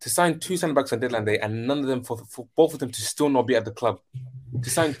 to sign 2 centre backs on deadline day and none of them for both of them to still not be at the club. To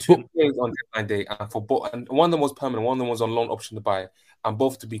sign 2 players on deadline day and one of them was permanent, one of them was on loan option to buy, and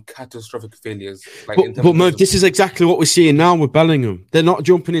both to be catastrophic failures. But Mo, this is exactly what we're seeing now with Bellingham. They're not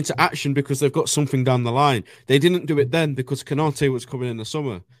jumping into action because they've got something down the line. They didn't do it then because Konate was coming in the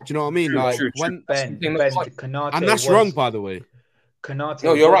summer. Do you know what I mean? True. Ben, Konate, and that's wrong, by the way. Konate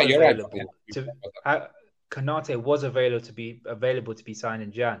No, you're was right. You're right. available Konate was available to be signed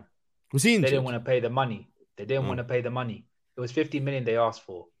in Jan. Was he They didn't injured? want to pay the money. They didn't want to pay the money. It was 50 million they asked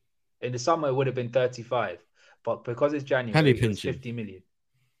for. In the summer, it would have been 35, but because it's January, it was 50 million.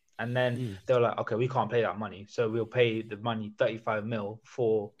 And then they were like, okay, we can't pay that money, so we'll pay the money 35 mil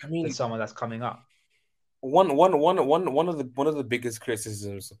for the summer that's coming up. One of the biggest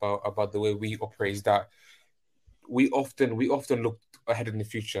criticisms about the way we operate is that we often look ahead in the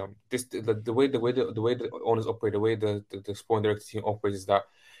future. The way the owners operate, the way the sporting director team operates is that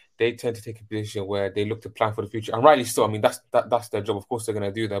they tend to take a position where they look to plan for the future, and rightly so. I mean, that's their job. Of course, they're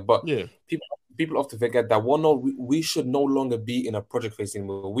going to do that. But people often forget that we should no longer be in a project phase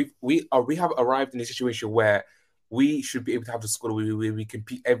anymore. We have arrived in a situation where we should be able to have the squad where we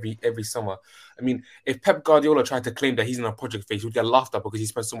compete every summer. I mean, if Pep Guardiola tried to claim that he's in a project phase, he would get laughed at because he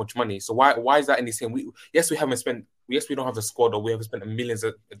spent so much money. So why is that any same? We don't have the squad, or we haven't spent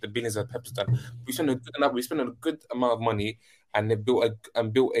the billions that Pep's done. We spent a good amount of money, and they built a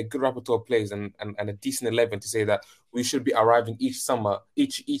good repertoire of players and a decent 11 to say that we should be arriving each summer,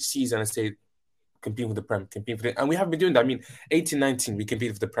 each season, and say competing for the Prem, and we haven't been doing that. I mean, 18-19 we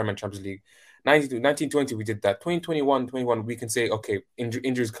competed for the Prem and Champions League. 19-20 we did that. 2021 we can say okay,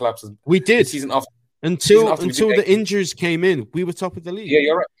 injuries collapses. We did the season after until the injuries came in. We were top of the league. Yeah,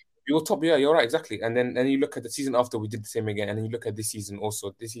 you're right. You were top. Yeah, you're right. Exactly. And then you look at the season after, we did the same again. And then you look at this season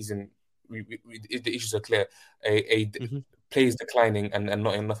also. This season, the issues are clear. Players declining and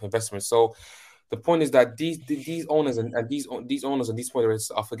not enough investment. So the point is that these owners and these players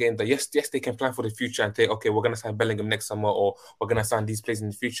are forgetting that yes they can plan for the future and say okay, we're gonna sign Bellingham next summer, or we're gonna sign these players in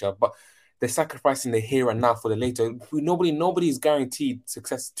the future, but they're sacrificing the here and now for the later. Nobody is guaranteed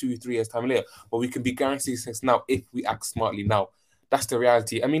success 2-3 years time later, but we can be guaranteed success now if we act smartly now. That's the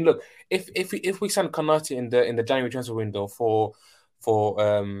reality. I mean, look, if we sign Konate in the January transfer window for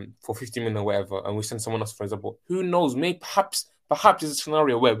 50 million or whatever, and we send someone else, for example, who knows? Maybe perhaps there's a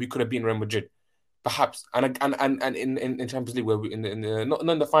scenario where we could have been Real Madrid, perhaps, and in Champions League where we in the not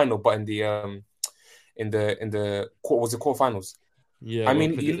in the final, but in the quarterfinals. Yeah, I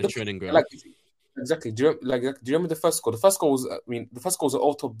mean, you look the training ground. like exactly. Do you remember the first goal? The first goal was an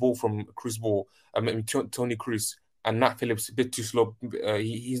all-top ball from Cruz ball. Tony Cruz and Nat Phillips a bit too slow.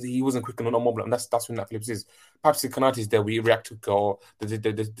 He wasn't quick enough, not mobile, and that's who Nat Phillips is. Perhaps the Konate is there. We react quicker, or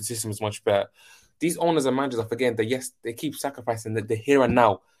the system is much better. These owners and managers are forgetting that yes, they keep sacrificing the here and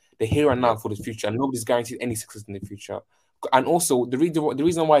now, for the future, and nobody's guaranteed any success in the future. And also, the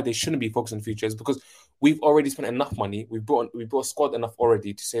reason why they shouldn't be focused on the future is because we've already spent enough money. We brought a squad enough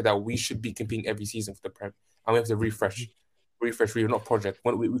already to say that we should be competing every season for the Prem, and we have to refresh. We're not project.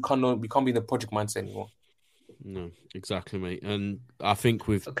 We can't be in the project mindset anymore. No, exactly, mate. And I think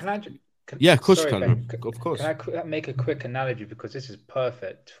with of course, Ben, of course. Can I make a quick analogy, because this is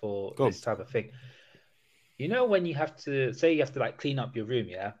perfect for this type of thing? You know, when you have to like clean up your room,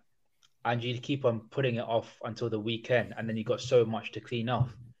 yeah, and you keep on putting it off until the weekend, and then you got so much to clean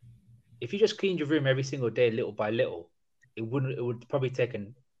off. If you just cleaned your room every single day, little by little, it would probably take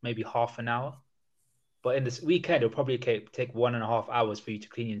maybe half an hour. But in this weekend, it'll probably take 1.5 hours for you to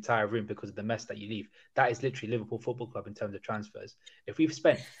clean your entire room because of the mess that you leave. That is literally Liverpool Football Club in terms of transfers. If we've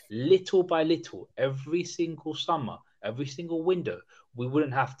spent little by little every single summer, every single window, we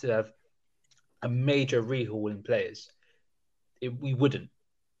wouldn't have to have a major rehaul in players. We wouldn't.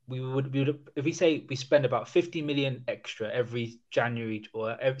 We would if we say we spend about 50 million extra every January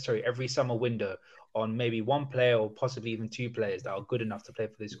every summer window on maybe one player or possibly even two players that are good enough to play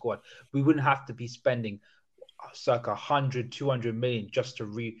for this squad, we wouldn't have to be spending circa 100, 200 million just to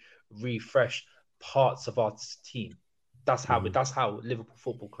refresh parts of our team. That's how Liverpool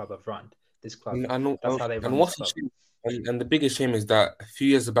Football Club have run this club. That's how they run this club. And the biggest shame is that a few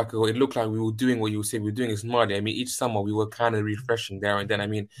years back ago, it looked like we were doing what you say we were doing is smartly. I mean, each summer we were kind of refreshing there and then. I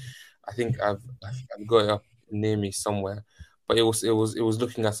mean, I think I've got it up near me somewhere, but it was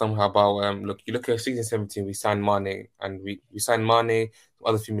looking at somehow about you look at 16-17, we signed Mane, and we signed Mane.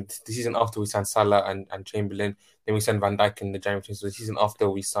 Other few the season after we signed Salah and Chamberlain. Then we signed Van Dijk in the January. So the season after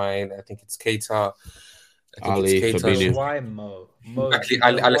we signed, I think it's Keita. Fabinho. Why Mo? Actually,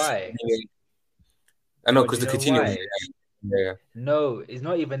 why? I know because the Coutinho. Yeah. No, it's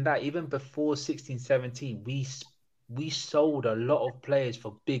not even that. Even before 16-17, we sold a lot of players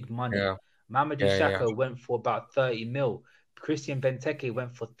for big money. Yeah. Mamadou Sakho went for about 30 mil. Christian Benteke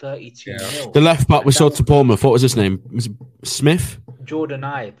went for 32 mil. The left back we sold to Bournemouth. What was his name? Was it Smith? Jordan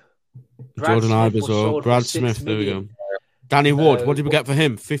Ibe. Jordan Ibe as well. Brad Smith. There we go. Danny Ward. What did we get for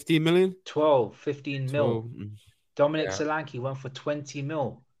him? 15 million? 15 mil. Dominic Solanke went for 20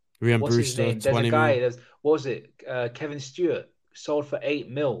 mil. Ryan What's Brewster, his name? There's a guy. What was it? Kevin Stewart. sold for 8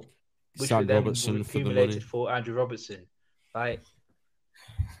 mil, which Sam then Robertson were for the accumulated money. for Andrew Robertson. Like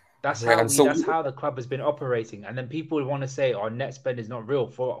that's Yeah, how and so that's how the club has been operating. And then people want to say, "Oh, net spend is not real."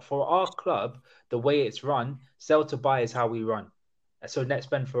 For our club, the way it's run, sell to buy is how we run. So net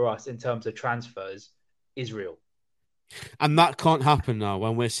spend for us in terms of transfers is real. And that can't happen now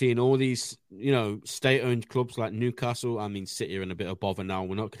when we're seeing all these, state-owned clubs like Newcastle. I mean, City are in a bit of bother now.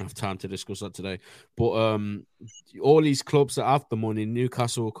 We're not going to have time to discuss that today. But all these clubs that have the money,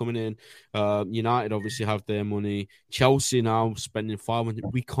 Newcastle coming in, United obviously have their money. Chelsea now spending 500.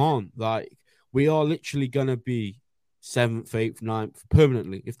 We can't. We are literally going to be 7th, 8th, 9th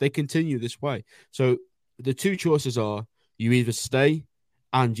permanently if they continue this way. So the two choices are you either stay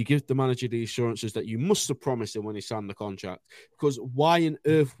and you give the manager the assurances that you must have promised him when he signed the contract. Because why on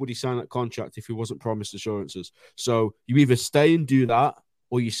earth would he sign that contract if he wasn't promised assurances? So you either stay and do that,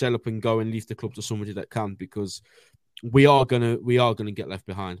 or you sell up and go and leave the club to somebody that can. Because we are gonna get left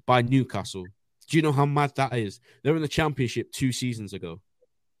behind by Newcastle. Do you know how mad that is? They're in the Championship 2 seasons ago,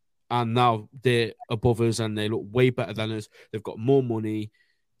 and now they're above us and they look way better than us. They've got more money.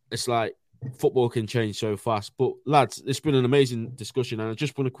 It's like football can change so fast. But lads, it's been an amazing discussion, and I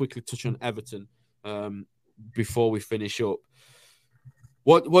just want to quickly touch on Everton before we finish up.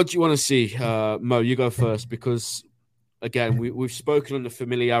 What do you want to see, Mo? You go first, because again, we've spoken on the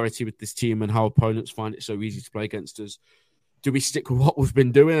familiarity with this team and how opponents find it so easy to play against us. Do we stick with what we've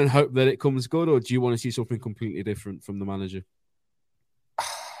been doing and hope that it comes good, or do you want to see something completely different from the manager?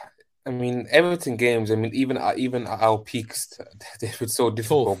 I mean, Everton games. I mean, even at our peaks, they were so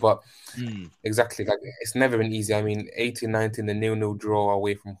difficult. Tough. But exactly, like it's never been easy. I mean, 18, 19, the 0-0 draw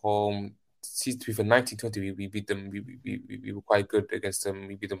away from home. See, to be for 1920, we beat them. We were quite good against them.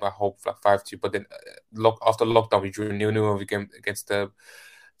 We beat them by hope like 5-2. But then after lockdown, we drew 0-0 against the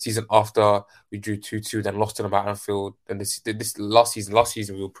season after. We drew 2-2, then lost to them at Anfield. And this last season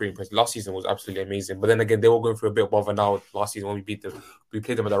we were pretty impressed. Last season was absolutely amazing. But then again, they were going through a bit of bother now. Last season when we beat them, we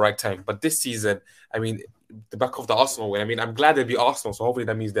played them at the right time. But this season, I mean, the back of the Arsenal win. I mean, I'm glad they beat Arsenal. So hopefully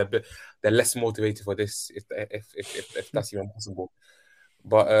that means they're less motivated for this, if that's even possible.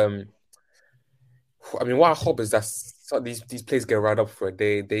 But I mean, what I hope is that these players get riled up for it.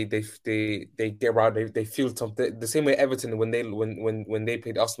 They get riled. They feel something the same way Everton when they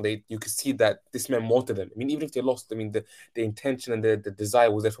played Arsenal. You could see that this meant more to them. I mean, even if they lost, I mean the intention and the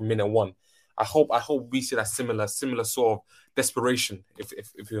desire was there from minute one. I hope we see that similar sort of desperation, if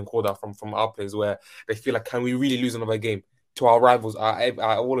you can call that, from our players, where they feel like, can we really lose another game to our rivals, our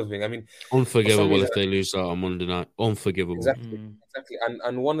all of them? I mean, unforgivable if they lose that on Monday night. Unforgivable. Exactly.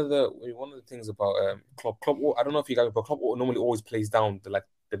 And one of the things about Klopp, I don't know if you guys, but Klopp normally always plays down the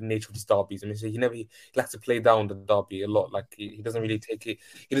nature of these derbies. I mean, so he likes to play down the derby a lot. Like he doesn't really take it.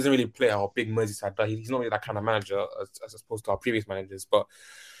 He doesn't really play our big Merseyside derby. He's not really that kind of manager as opposed to our previous managers. But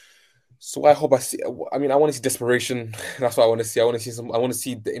so I hope I see. I mean, I want to see desperation. That's what I want to see. I want to see I want to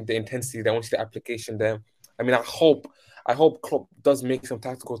see the intensity. I want to see the application there. I mean, I hope Klopp does make some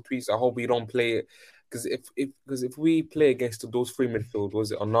tactical tweaks. I hope we don't play. Because if we play against those three midfield,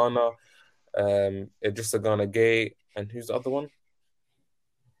 was it Onana, Idrissa Gana Gay, and who's the other one?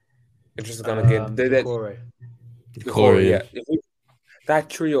 Idrissa Gana Gay. Corey, yeah. That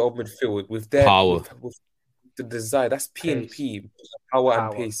trio of midfield with their power, with the desire, that's P&P, power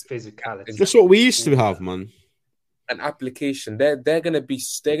and pace, physicality. That's what we used to have, man. An application. They're gonna be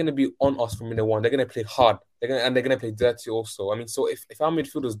on us from minute one. They're gonna play hard. They're gonna play dirty also. I mean, so if our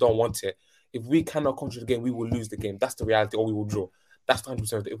midfielders don't want it, if we cannot control the game, we will lose the game. That's the reality, or we will draw. That's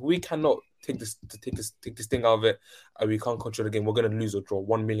 100%. If we cannot take this thing out of it, and we can't control the game, we're gonna lose or draw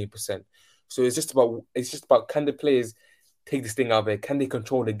 1,000,000%. So it's just about can the players take this thing out of it? Can they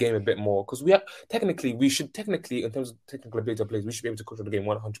control the game a bit more? Because we should in terms of technical ability of players, we should be able to control the game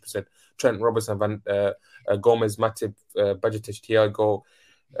 100%. Trent, Robertson, Gomez, Matip, Bajcetic, Thiago,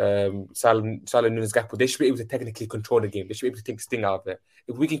 Salah, Nunes, Gakpo, they should be able to technically control the game. They should be able to take the sting out of it.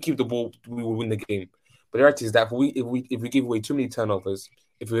 If we can keep the ball, we will win the game. But the reality is that if we give away too many turnovers,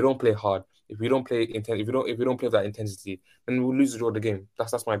 if we don't play hard, if we don't play intense, if we don't play with that intensity, then we'll lose the game.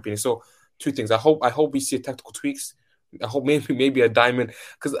 That's my opinion. So two things. I hope we see tactical tweaks. I hope maybe a diamond,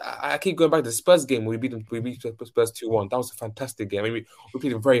 because I keep going back to the Spurs game where we beat Spurs 2-1. That was a fantastic game. I mean, we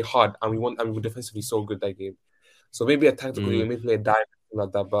played it very hard and we were defensively so good that game. So maybe a tactical game, maybe play a diamond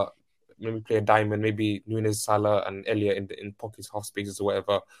like that, but maybe play a diamond, maybe Nunes, Salah, and Elliott in pockets, half spaces or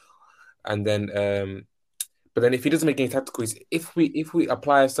whatever. And then, but then if he doesn't make any tacticals, if we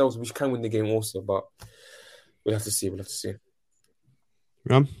apply ourselves, we can win the game also. But we'll have to see.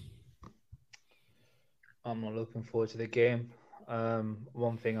 Ram? I'm not looking forward to the game.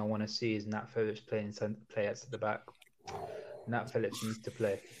 One thing I want to see is Nat Phillips play at the back. Nat Phillips needs to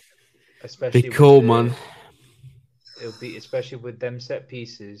play, Be especially cool, man. It'll be especially with them set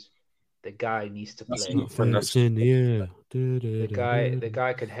pieces. The guy needs to That's play. enough. Phillips in the air. The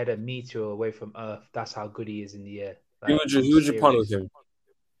guy can head a meteor away from Earth. That's how good he is in the air. Who Like, would you partner with him?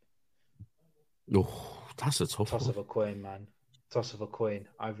 Oh, that's a tough Toss one. of a coin, man. Toss of a coin.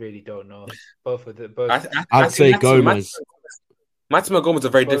 I really don't know. Both. I'd say Gomez. Matip Gomez are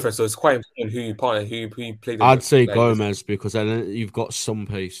very different, so it's quite important who you partner, who you play. I'd say Gomez because then you've got some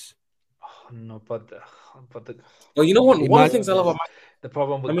pace. Oh, no, but Well, you know what? One of the things I love about the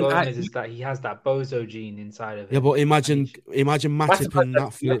problem with Gomez is that he has that bozo gene inside of him. Yeah, but imagine Matip and Nat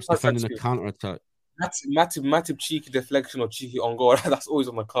Phillips defending a counter attack. Matip cheeky deflection or cheeky on goal. That's always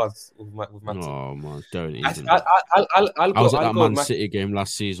on the cards with Matip. Oh man, don't even. I was at that Man City game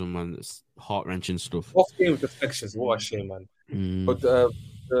last season, man. It's heart-wrenching stuff. Off game deflections, what a shame, man. But the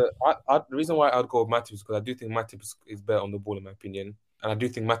reason why I'd go with Matip is because I do think Matip is better on the ball in my opinion, and I do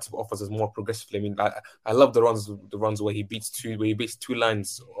think Matip offers us more progressively. I mean, I love the runs where he beats two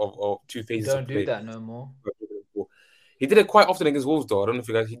lines of two phases. Don't do that no more. He did it quite often against Wolves, though. I don't know if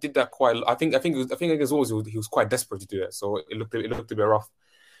you guys. He did that quite. I think against Wolves he was quite desperate to do that. So it looked a bit rough.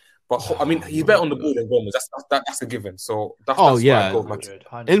 But I mean, he's better on the ball than Gomez. That's a given. So that's why I go with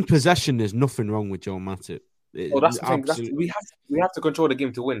Matip. In possession, there's nothing wrong with Joe Matip. That's the thing. We have to control the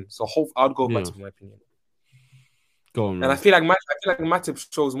game to win. So I'd go with Matip in my opinion. Go on, man. And I feel like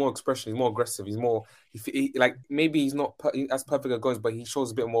Matip shows more expression. He's more aggressive. He's more like maybe he's not as perfect as Gomez, but he shows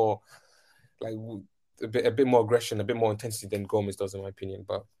a bit more like. A bit more aggression, a bit more intensity than Gomez does, in my opinion.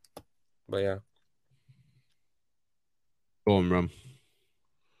 But yeah. Go on, Ram.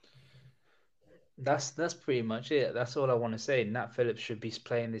 That's pretty much it. That's all I want to say. Nat Phillips should be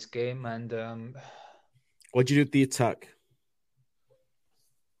playing this game, and what do you do with the attack?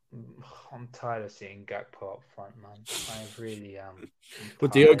 I'm tired of seeing Gakpo up front, man. I really am.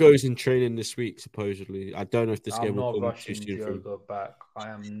 But Diogo's in training this week, supposedly. I don't know if this game will come rushing too soon. Diogo back. I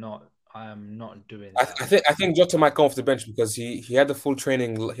am not doing that. I think Jota might come off the bench because he had the full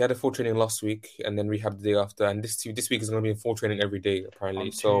training. He had a full training last week and then rehab the day after. And this week is going to be in full training every day apparently.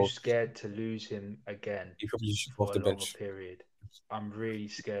 I'm too scared to lose him again. He probably should for off the bench. Period. I'm really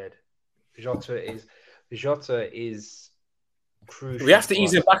scared. Jota is crucial. We have to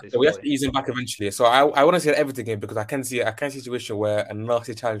ease him back. We have to ease him back eventually. So I want to see an Everton game because I can see a situation where a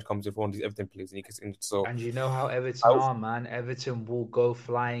nasty challenge comes with one of these Everton players and he gets injured. So and you know how Everton are, man. Everton will go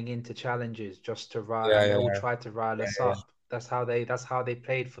flying into challenges just to rile. They will try to rile us up. That's how they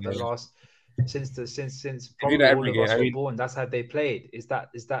played for the last since probably all of us were born. That's how they played. Is that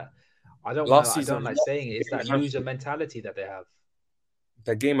I don't like saying it. It's that loser mentality that they have.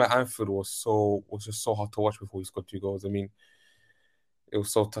 The game at Anfield was just so hard to watch before he scored 2 goals. I mean, it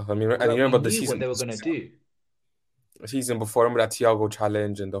was so tough. I mean, and you remember the season what they were going to do. The season before, remember that Thiago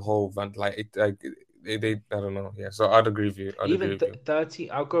challenge and the whole event. Like they I don't know. Yeah, so I'd agree with you. Even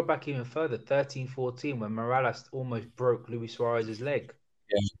 13. I'll go back even further. 13-14 when Morales almost broke Luis Suarez's leg.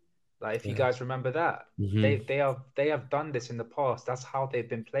 Yeah. Like if you guys remember that, they have done this in the past. That's how they've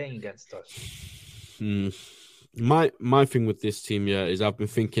been playing against us. My thing with this team, is I've been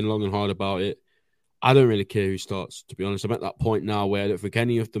thinking long and hard about it. I don't really care who starts, to be honest. I'm at that point now where I don't think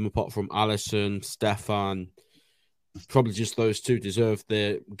any of them, apart from Alisson, Stefan, probably just those two, deserve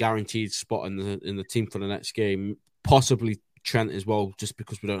their guaranteed spot in the team for the next game. Possibly Trent as well, just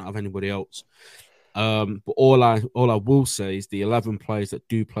because we don't have anybody else. But all I will say is the 11 players that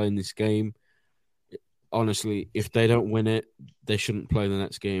do play in this game, honestly, if they don't win it, they shouldn't play the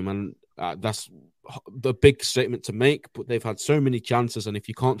next game. And that's the big statement to make, but they've had so many chances, and if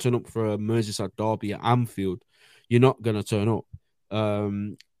you can't turn up for a Merseyside derby at Anfield, you're not going to turn up.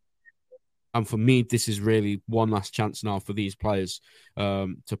 And for me, this is really one last chance now for these players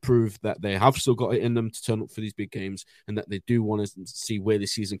to prove that they have still got it in them to turn up for these big games and that they do want to see where the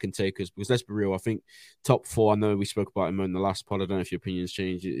season can take us. Because let's be real, I think top 4, I know we spoke about him in the last pod, I don't know if your opinions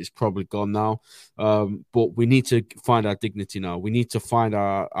changed, it's probably gone now. But we need to find our dignity now. We need to find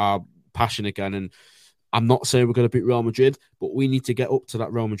our passion again. And I'm not saying we're going to beat Real Madrid, but we need to get up to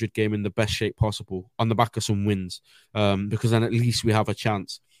that Real Madrid game in the best shape possible on the back of some wins, because then at least we have a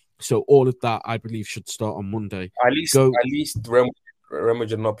chance. So all of that, I believe, should start on Monday. At least Real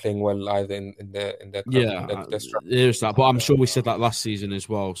Madrid not playing well either in their there's that. But I'm sure we said that last season as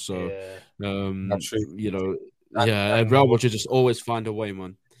well. So that's true. Real Madrid just always find a way,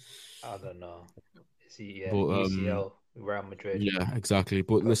 man. I don't know. UCL. Real Madrid. Yeah, exactly.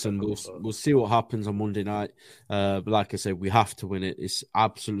 But listen, we'll see what happens on Monday night. But like I said, we have to win it. It's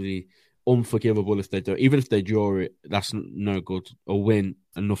absolutely unforgivable if they do. Even if they draw it, that's no good. A win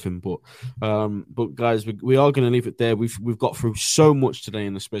and nothing. But guys, we are going to leave it there. We've got through so much today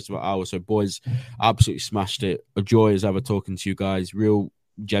in the space of an hour. So boys, absolutely smashed it. A joy as ever talking to you guys. Real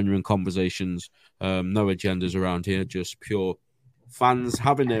genuine conversations. No agendas around here. Just pure fans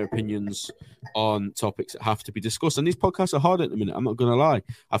having their opinions on topics that have to be discussed. And these podcasts are hard at the minute. I'm not going to lie.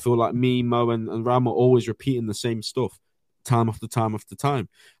 I feel like me, Mo, and Ram are always repeating the same stuff time after time after time.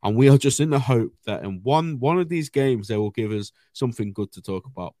 And we are just in the hope that in one of these games, they will give us something good to talk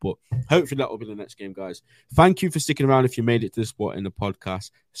about. But hopefully that will be the next game, guys. Thank you for sticking around. If you made it to this point in the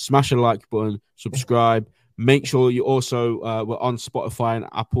podcast, smash a like button, subscribe. Make sure you also we're on Spotify and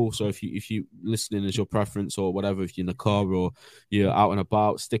Apple. So if you listening as your preference or whatever, if you're in the car or you're out and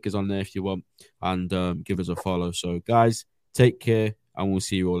about, stickers on there if you want, and give us a follow. So guys, take care, and we'll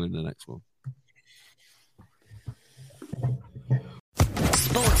see you all in the next one.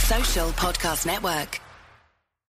 Sports Social Podcast Network.